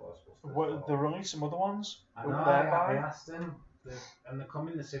on the Ghostbusters. Well, they released some other ones. I know, over there, I by. asked them, and they come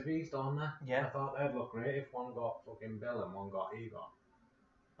in the civvies, don't they? Yeah. I thought they'd look great if one got fucking Bill and one got Egon.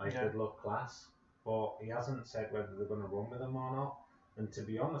 Like, Yeah. they'd look class. But he hasn't said whether they're going to run with them or not. And to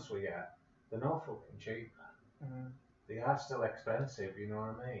be honest with you, they're not fucking cheap, man. Mm-hmm. They are still expensive, you know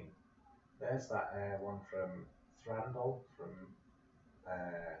what I mean? There's that one from Thrandall, from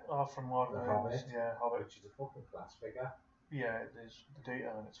From Lord of The the Rings. Hobbit. Yeah, Hobbit. which is a fucking class figure. Yeah, it is. The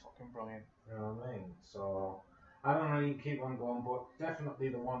detail and it's fucking brilliant. You know what I mean? So, I don't know, you can keep on going, but definitely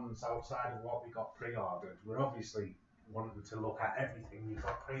the ones outside of what we got pre-ordered, we're obviously wanting to look at everything we've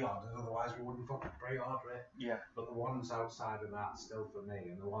got pre-ordered, otherwise we wouldn't fucking pre-order it. Yeah. But the ones outside of that still for me,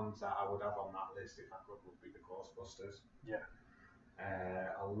 and the ones that I would have on that list if I could would be the Ghostbusters. Yeah.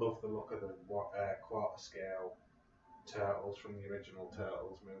 I love the look of the quarter scale turtles from the original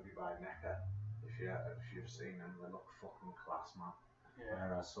Turtles movie by NECA. If you've seen them, they look fucking class, man. Yeah.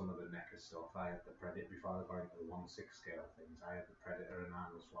 Whereas some of the NECA stuff, I had the Predator before I got into the 1/6 scale things. I had the Predator and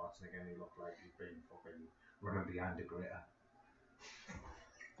Arnold Schwarzenegger, and he looked like he'd been fucking running behind a gritter.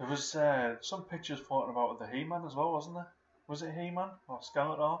 There was some pictures floating about with the He-Man as well, wasn't there? Was it He-Man or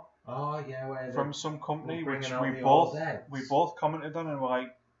Skeletor? Oh yeah, where From some company, we're which bringing out we the both old heads. commented on, and were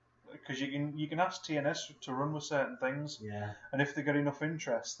like, because you can ask TNS to run with certain things, Yeah, and if they get enough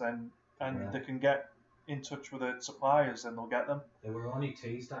interest, then Yeah. they can get in touch with the suppliers, then they'll get them. they were only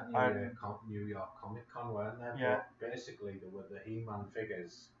teased at New York Comic Con, weren't they? Yeah. But basically, they were the He-Man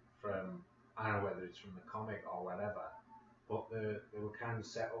figures from, I don't know whether it's from the comic or whatever, but they were kind of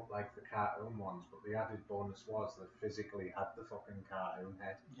set up like the cartoon ones, but the added bonus was they physically had the fucking cartoon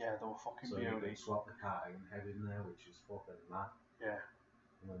head. Yeah, they were fucking So you beauty. could swap the cartoon head in there, which is fucking mad. Yeah.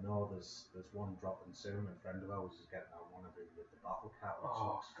 And I know there's one dropping soon. A friend of ours is getting that one of it with the battle cat, which Oh,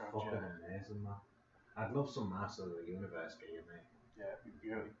 looks God, fucking yeah. amazing, man. I'd love some Master of the Universe gear, mate. Yeah, it'd be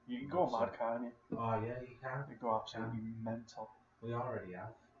beauty. You can go mad, can't you? Oh yeah, you can. You go absolutely mental. We already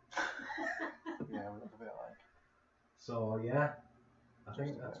have. Yeah, a little bit like. So yeah, I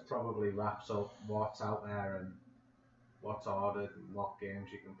think Just that's about. probably wraps up what's out there and what's ordered and what games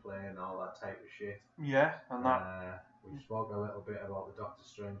you can play and all that type of shit. Yeah, and that. We spoke a little bit about the Doctor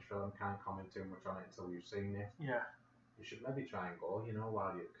Strange film. Can't comment too much on it until you've seen it. Yeah. You should maybe try and go,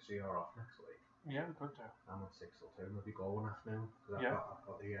 while because you're off next week. Yeah, we could do. I'm at 6 till 2. Maybe go one afternoon because Yeah. I've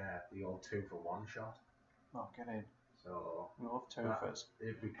got the old 2-for-1 shot. Oh, get in. So We love two that- first.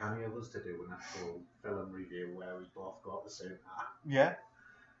 it'd be canny of us to do an actual film review where we both got the same hat. Yeah.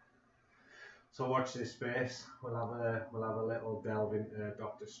 So watch this space. We'll have a little delve into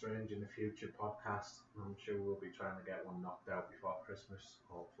Doctor Strange in the future podcast. I'm sure we'll be trying to get one knocked out before Christmas,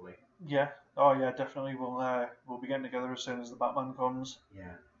 hopefully. Yeah. Oh yeah, definitely. We'll be getting together as soon as the Batman comes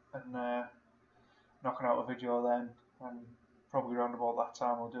Yeah. and knocking out a video then, and probably around about that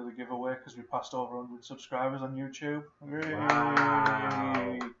time we'll do the giveaway because we passed over 100 subscribers on YouTube. Yay!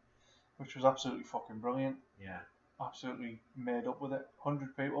 Wow. Which was absolutely fucking brilliant. Yeah. Absolutely made up with it.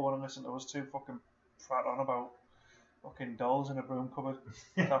 100 people want to listen to us two fucking prat on about fucking dolls in a broom cupboard.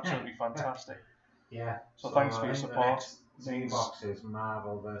 It's absolutely fantastic. Yeah. So thanks for I your think the support. next Z-Box is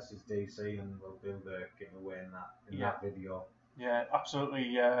Marvel versus DC, and we'll do the giveaway in that video. Yeah,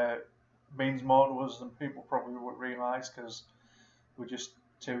 absolutely means more to us than people probably would realise, because we're just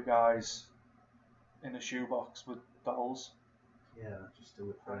two guys in a shoebox with dolls. Yeah, just do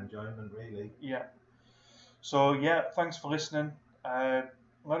it for enjoyment, really. Yeah. So yeah, thanks for listening.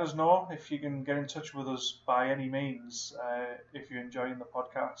 Let us know if you can get in touch with us by any means. If you're enjoying the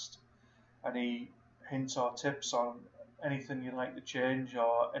podcast, any hints or tips on anything you'd like to change,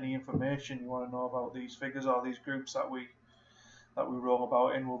 or any information you want to know about these figures or these groups that we roll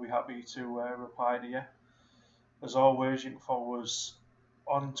about in, we'll be happy to reply to you. As always, you can follow us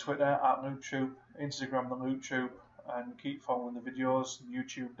on Twitter at Loot Troop, Instagram the Loot Troop, and keep following the videos,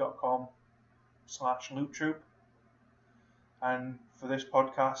 youtube.com/Loot Troop. And for this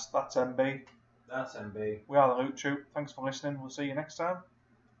podcast, that's MB. That's MB. We are the Loot Troop. Thanks for listening. We'll see you next time.